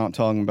 And I'm not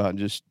talking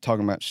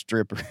about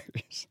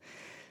strippers,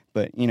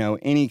 but,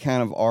 any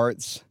kind of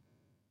arts.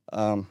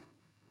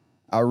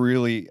 I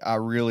really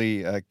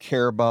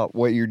care about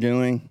what you're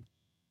doing.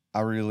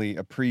 I really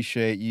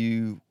appreciate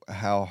you,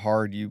 how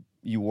hard you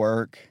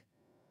work.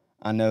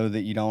 I know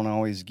that you don't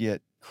always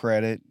get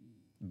credit,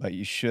 but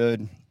you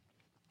should.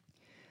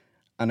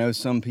 I know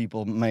some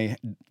people may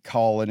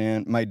dial it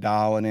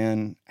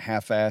in,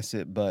 half-ass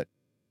it, but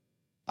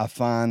I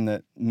find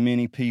that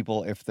many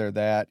people, if they're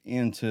that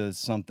into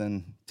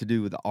something to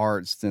do with the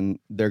arts, then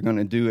they're going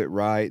to do it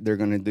right. They're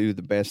going to do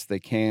the best they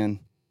can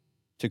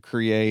to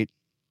create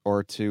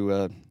or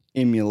to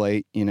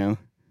emulate,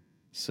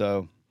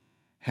 So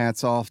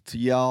hats off to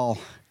y'all.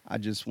 I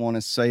just want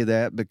to say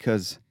that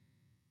because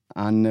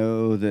I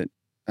know that,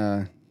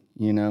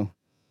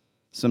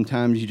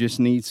 sometimes you just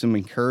need some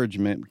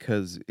encouragement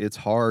because it's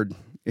hard.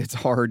 It's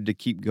hard to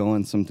keep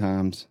going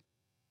sometimes.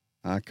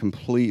 I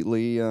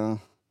completely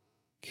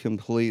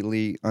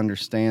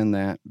understand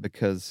that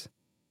because,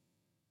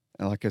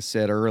 like I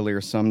said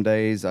earlier, some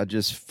days I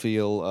just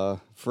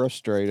feel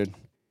frustrated,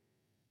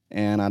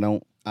 and I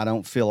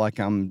don't feel like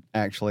I'm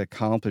actually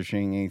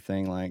accomplishing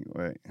anything. Like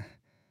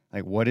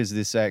what is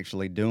this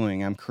actually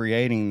doing? I'm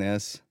creating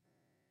this,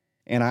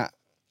 and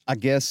I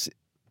guess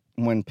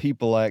when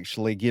people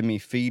actually give me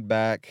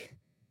feedback,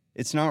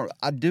 it's not.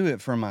 I do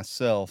it for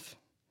myself.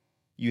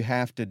 You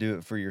have to do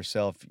it for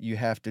yourself. You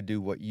have to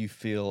do what you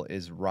feel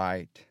is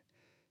right.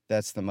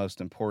 That's the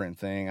most important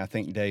thing. I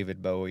think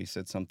David Bowie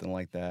said something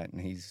like that,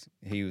 and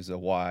he was a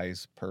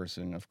wise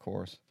person, of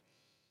course.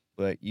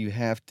 But you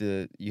have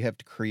to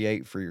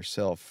create for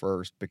yourself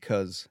first,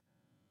 because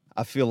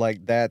I feel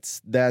like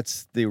that's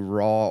the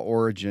raw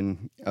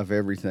origin of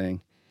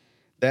everything.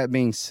 That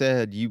being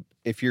said,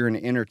 if you're an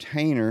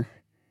entertainer,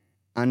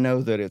 I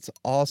know that it's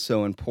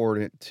also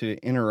important to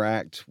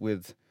interact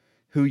with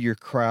who your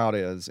crowd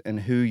is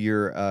and who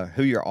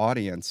your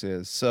audience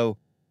is. So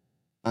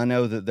I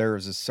know that there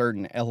is a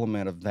certain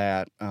element of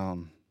that. I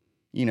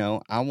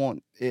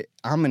want it.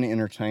 I'm an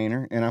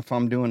entertainer, and if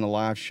I'm doing a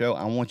live show,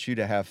 I want you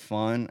to have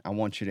fun. I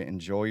want you to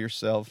enjoy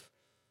yourself.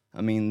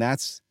 I mean,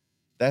 that's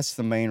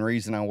the main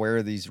reason I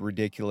wear these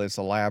ridiculous,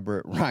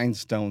 elaborate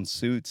rhinestone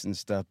suits and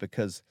stuff,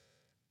 because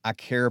I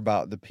care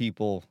about the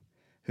people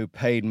who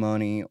paid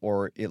money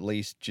or at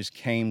least just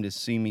came to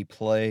see me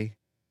play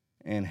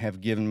and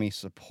have given me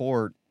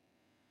support.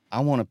 I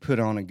want to put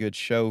on a good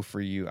show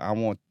for you. I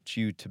want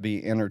you to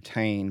be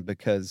entertained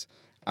because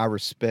I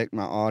respect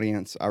my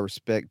audience. I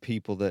respect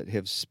people that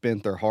have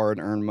spent their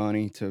hard-earned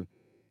money to,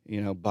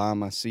 buy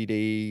my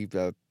CD,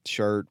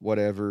 shirt,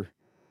 whatever.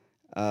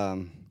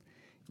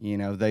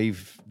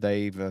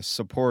 They've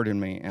supported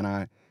me, and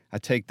I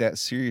take that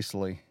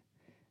seriously,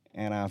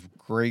 and I'm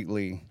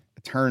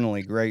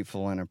eternally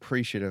grateful and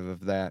appreciative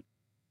of that.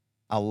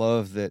 I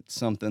love that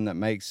something that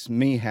makes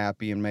me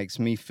happy and makes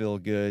me feel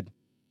good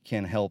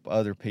can help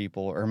other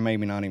people, or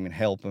maybe not even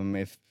help them.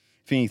 If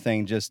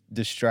anything, just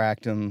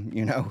distract them,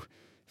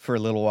 for a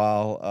little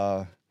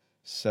while,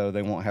 so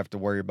they won't have to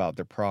worry about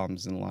their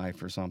problems in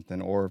life or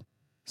something. Or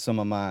some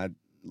of my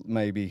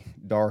maybe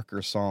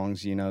darker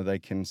songs, they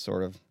can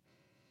sort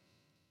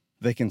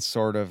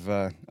of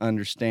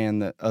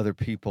understand that other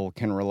people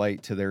can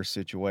relate to their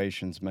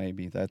situations.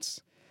 Maybe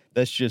that's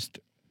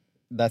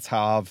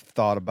how I've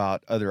thought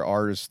about other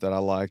artists that I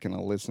like and I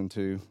listen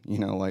to,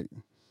 like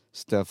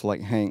stuff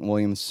like Hank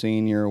Williams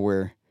Sr.,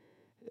 where,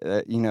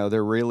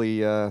 they're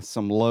really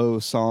some low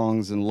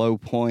songs and low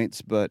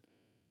points, but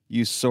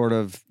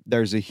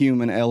there's a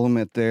human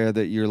element there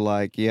that you're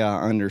like, yeah,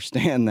 I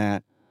understand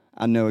that.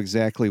 I know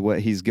exactly what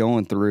he's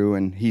going through,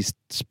 and he's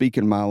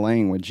speaking my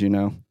language,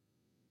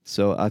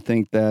 So I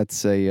think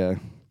that's a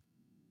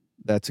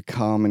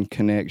common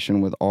connection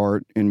with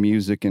art and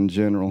music in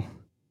general.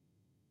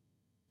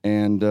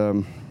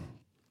 And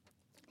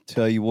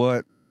tell you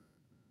what,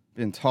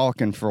 been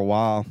talking for a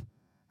while.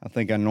 I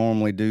think I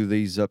normally do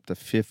these up to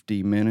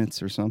 50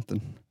 minutes or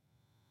something.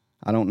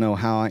 I don't know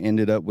how I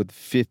ended up with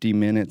 50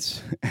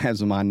 minutes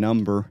as my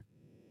number.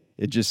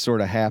 It just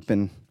sort of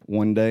happened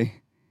one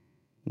day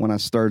when I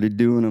started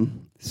doing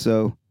them.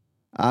 So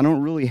I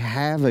don't really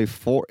have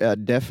a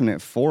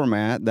definite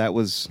format. That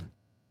was,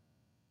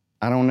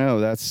 I don't know.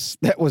 That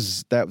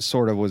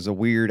sort of was a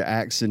weird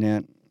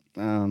accident.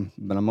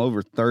 But I'm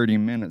over 30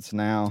 minutes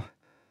now.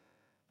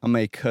 I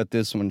may cut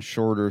this one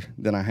shorter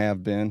than I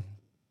have been.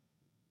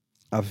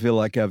 I feel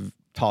like I've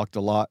talked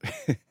a lot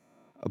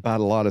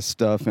about a lot of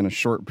stuff in a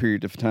short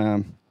period of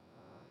time.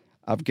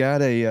 I've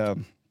got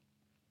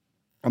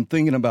I'm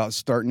thinking about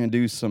starting to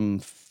do some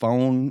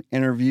phone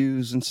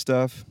interviews and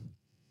stuff.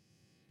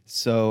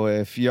 So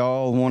if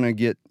y'all want to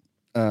get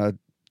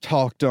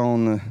talked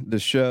on the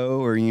show,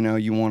 or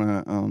you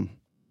want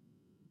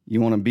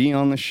to be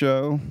on the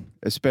show,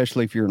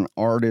 especially if you're an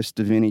artist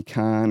of any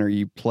kind, or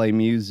you play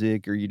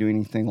music, or you do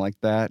anything like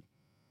that,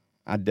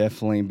 I'd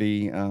definitely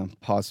be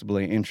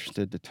possibly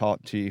interested to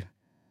talk to you.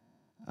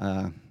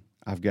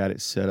 I've got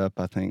it set up,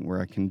 I think, where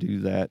I can do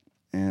that,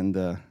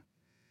 and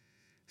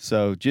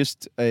so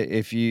just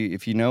if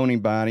you know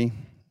anybody,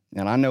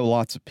 and I know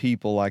lots of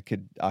people I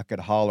could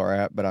holler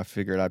at, but I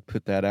figured I'd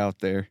put that out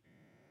there.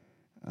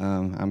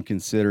 I'm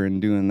considering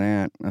doing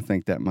that. I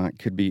think that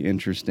could be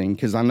interesting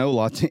because I know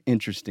lots of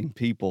interesting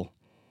people,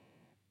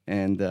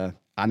 and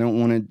I don't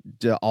want it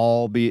to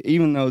all be,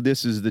 even though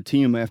this is the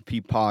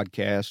TMFP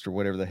podcast or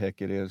whatever the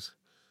heck it is,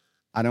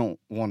 I don't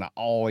want to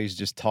always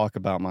just talk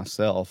about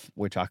myself,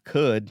 which I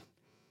could.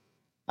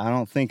 I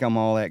don't think I'm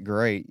all that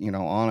great,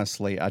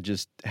 honestly. I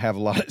just have a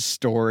lot of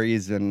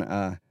stories, and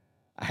I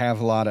have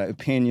a lot of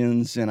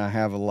opinions, and I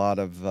have a lot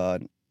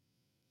of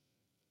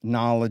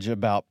knowledge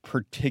about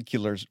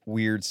particular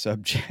weird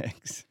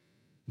subjects.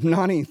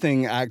 Not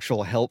anything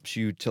actual helps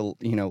you to,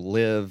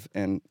 live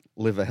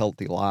a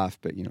healthy life,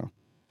 but,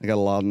 I got a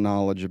lot of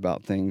knowledge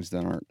about things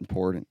that aren't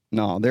important.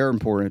 No, they're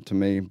important to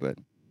me, but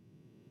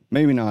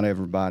maybe not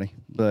everybody.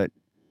 But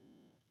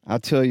I'll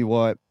tell you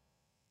what,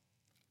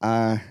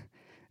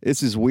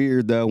 this is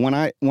weird though. When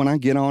I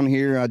get on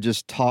here, I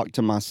just talk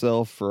to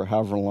myself for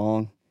however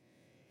long.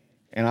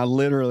 And I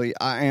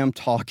am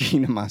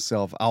talking to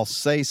myself. I'll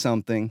say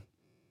something,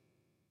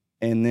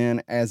 and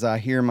then as I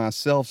hear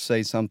myself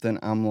say something,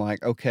 I'm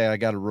like, okay, I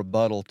got a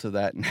rebuttal to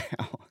that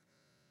now.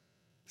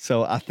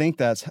 So I think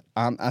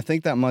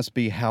that must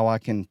be how I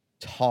can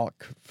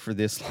talk for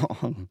this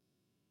long.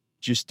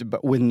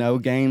 With no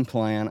game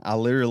plan. I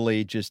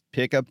literally just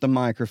pick up the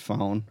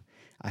microphone,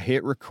 I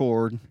hit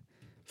record,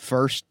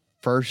 first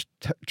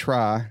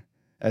try.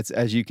 That's,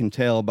 as you can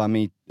tell by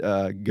me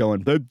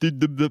going,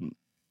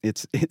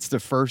 it's the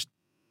first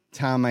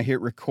time I hit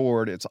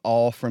record. It's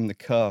all from the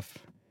cuff,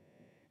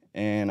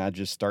 and I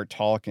just start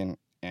talking,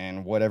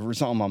 and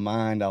whatever's on my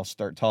mind, I'll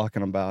start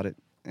talking about it,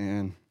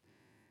 and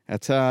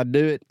that's how I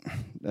do it.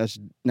 That's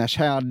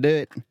how I do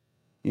it.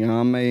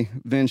 I may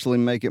eventually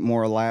make it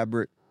more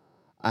elaborate.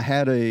 I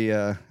had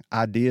a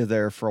idea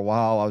there for a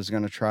while. I was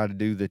going to try to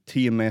do the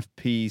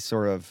TMFP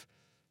sort of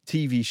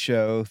TV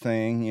show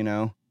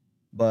thing,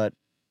 but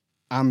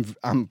I'm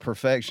a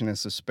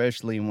perfectionist,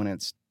 especially when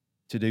it's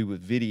to do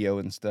with video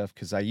and stuff,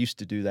 because I used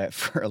to do that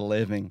for a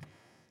living.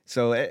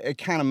 So it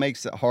kind of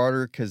makes it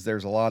harder because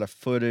there's a lot of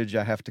footage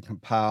I have to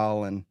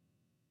compile, and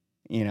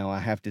I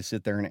have to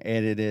sit there and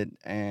edit it,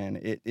 and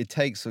it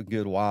takes a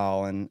good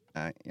while, and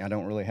I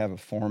don't really have a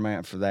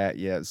format for that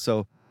yet.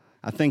 So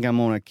I think I'm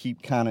going to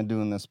keep kind of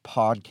doing this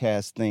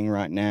podcast thing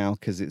right now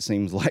because it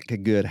seems like a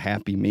good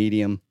happy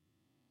medium.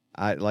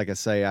 Like I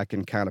say, I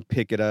can kind of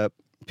pick up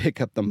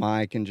the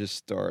mic and just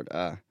start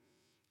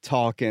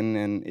talking,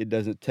 and it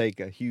doesn't take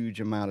a huge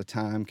amount of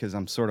time because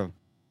I'm sort of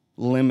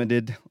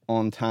limited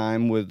on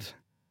time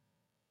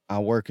I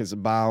work as a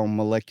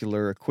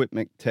biomolecular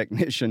equipment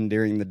technician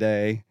during the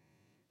day,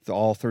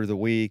 all through the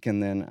week,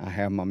 and then I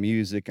have my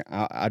music.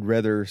 I'd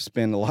rather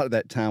spend a lot of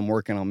that time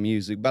working on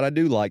music, but I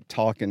do like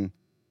talking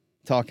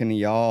to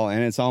y'all,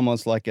 and it's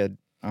almost like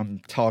I'm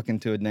talking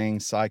to a dang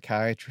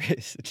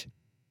psychiatrist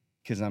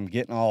because I'm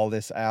getting all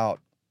this out,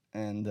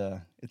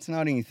 and it's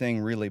not anything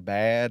really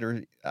bad,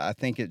 or I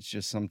think it's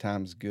just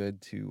sometimes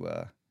good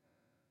to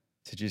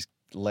just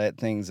let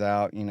things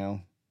out,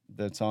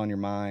 that's on your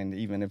mind,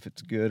 even if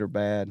it's good or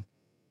bad.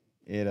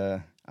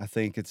 I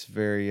think it's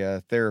very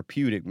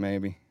therapeutic,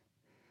 maybe.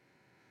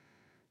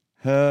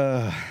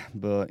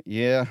 But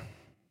yeah,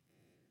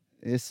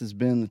 this has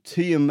been the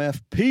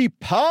TMFP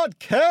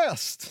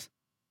podcast.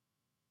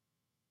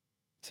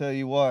 Tell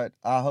you what,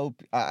 I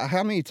hope,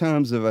 how many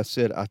times have I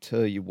said, I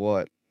tell you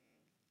what?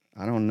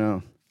 I don't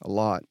know, a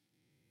lot.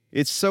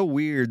 It's so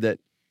weird that,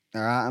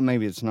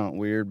 maybe it's not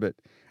weird, but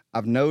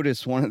I've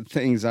noticed one of the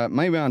things,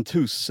 maybe I'm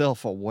too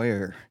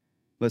self-aware,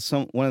 but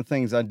one of the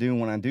things I do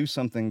when I do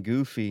something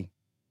goofy,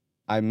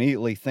 I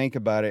immediately think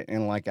about it,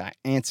 and like I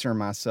answer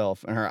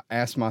myself, or I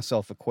ask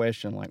myself a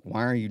question like,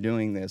 why are you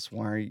doing this?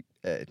 Why are you,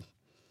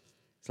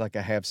 it's like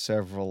I have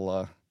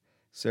several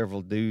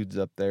dudes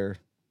up there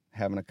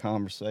having a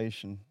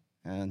conversation,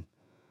 and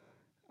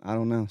I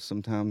don't know,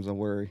 sometimes I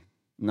worry.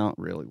 Not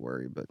really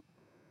worry, but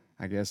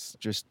I guess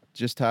just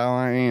how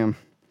I am.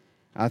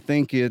 I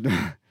think it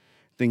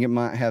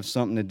might have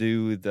something to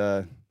do with,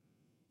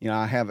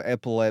 I have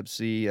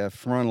epilepsy,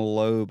 frontal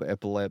lobe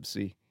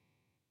epilepsy,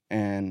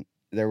 and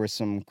there were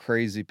some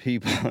crazy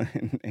people,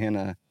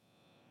 and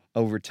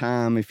over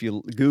time, if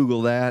you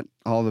Google that,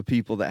 all the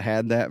people that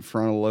had that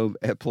frontal lobe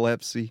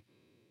epilepsy,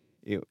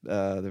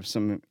 there's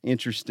some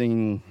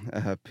interesting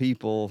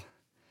people,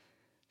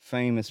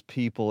 famous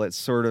people.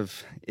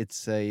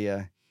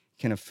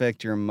 Can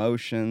affect your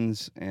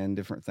emotions and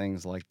different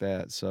things like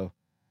that. So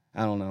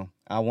I don't know.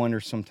 I wonder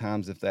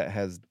sometimes if that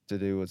has to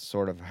do with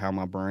sort of how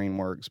my brain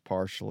works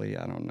partially.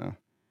 I don't know.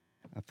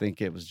 I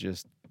think it was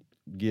just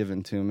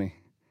given to me.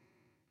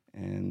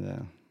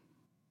 And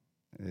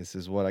this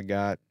is what I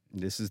got.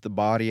 This is the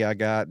body I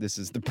got. This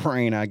is the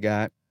brain I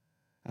got.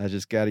 I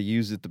just got to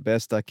use it the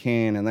best I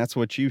can. And that's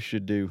what you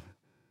should do.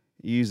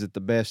 Use it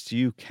the best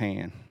you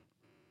can.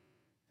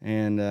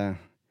 And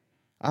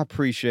I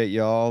appreciate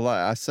y'all.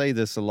 I say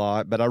this a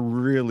lot, but I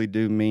really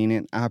do mean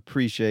it. I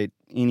appreciate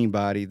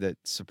anybody that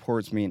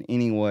supports me in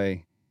any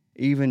way,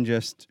 even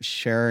just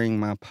sharing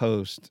my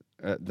post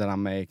that I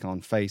make on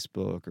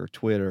Facebook or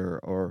Twitter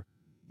or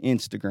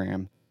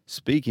Instagram.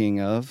 Speaking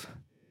of,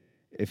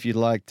 if you'd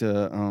like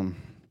to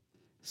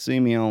see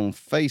me on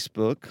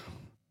Facebook,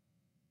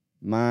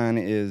 mine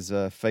is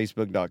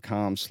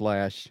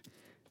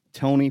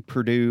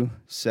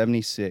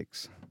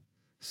facebook.com/TonyPerdue76.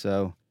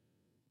 So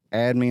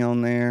add me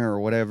on there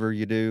or whatever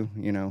you do,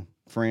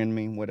 friend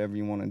me, whatever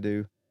you want to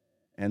do.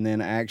 And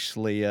then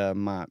actually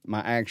my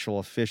actual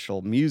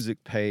official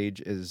music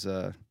page is,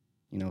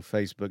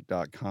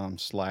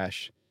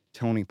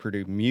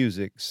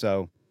 facebook.com/TonyPerdueMusic.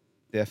 So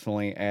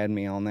definitely add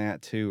me on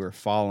that too, or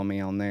follow me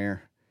on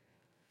there,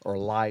 or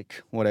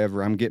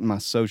whatever. I'm getting my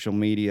social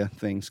media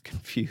things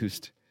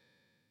confused.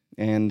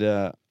 And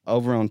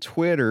over on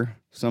Twitter,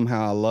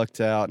 somehow I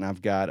lucked out, and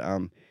I've got,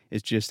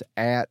 it's just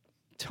at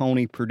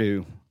Tony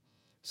Perdue.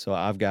 So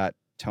I've got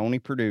Tony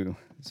Perdue.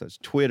 So it's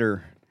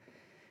Twitter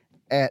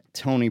at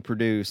Tony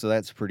Perdue. So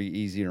that's pretty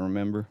easy to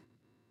remember.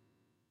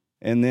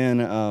 And then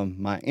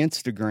my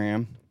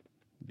Instagram,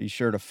 be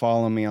sure to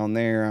follow me on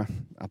there.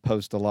 I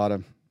post a lot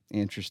of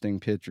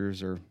interesting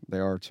pictures, or they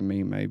are to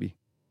me maybe,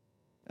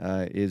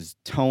 is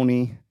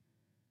Tony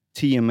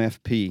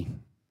TMFP.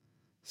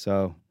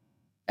 So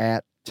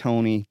at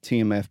Tony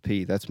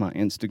TMFP. That's my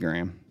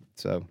Instagram.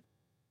 So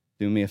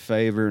do me a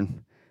favor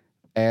and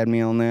add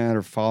me on that,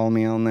 or follow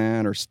me on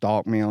that, or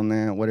stalk me on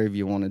that, whatever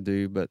you want to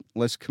do. But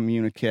let's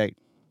communicate.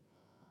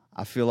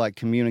 I feel like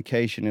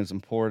communication is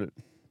important.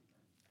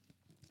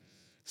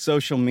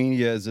 Social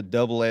media is a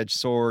double-edged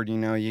sword.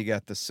 You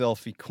got the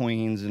selfie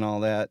queens and all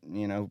that,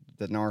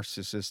 the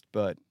narcissist.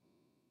 But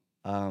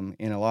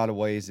in a lot of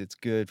ways, it's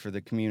good for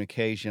the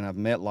communication. I've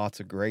met lots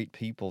of great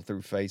people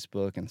through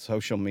Facebook and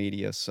social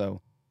media.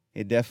 So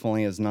it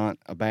definitely is not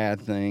a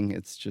bad thing.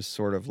 It's just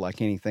sort of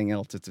like anything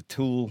else. It's a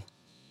tool,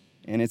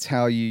 and it's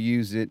how you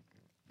use it.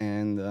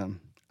 And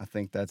I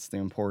think that's the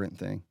important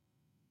thing.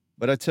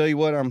 But I tell you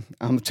what, I'm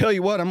going to tell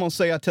you what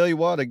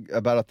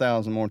about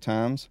 1,000 more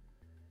times.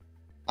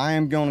 I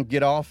am going to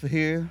get off of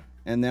here,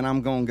 and then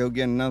I'm going to go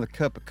get another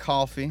cup of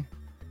coffee,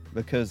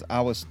 because I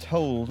was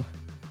told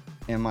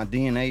in my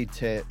DNA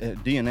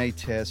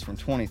test from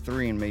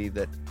 23andMe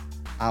that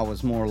I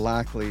was more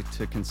likely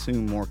to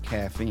consume more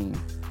caffeine.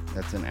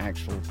 That's an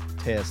actual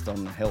test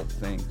on the health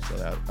thing,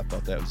 so I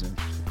thought that was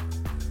interesting.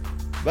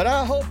 But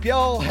I hope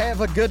y'all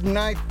have a good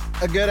night,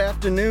 a good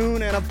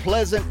afternoon, and a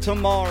pleasant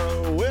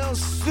tomorrow. We'll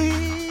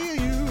see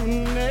you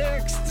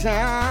next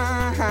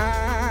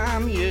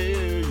time.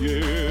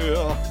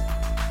 Yeah.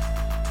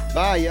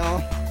 Bye,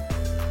 y'all.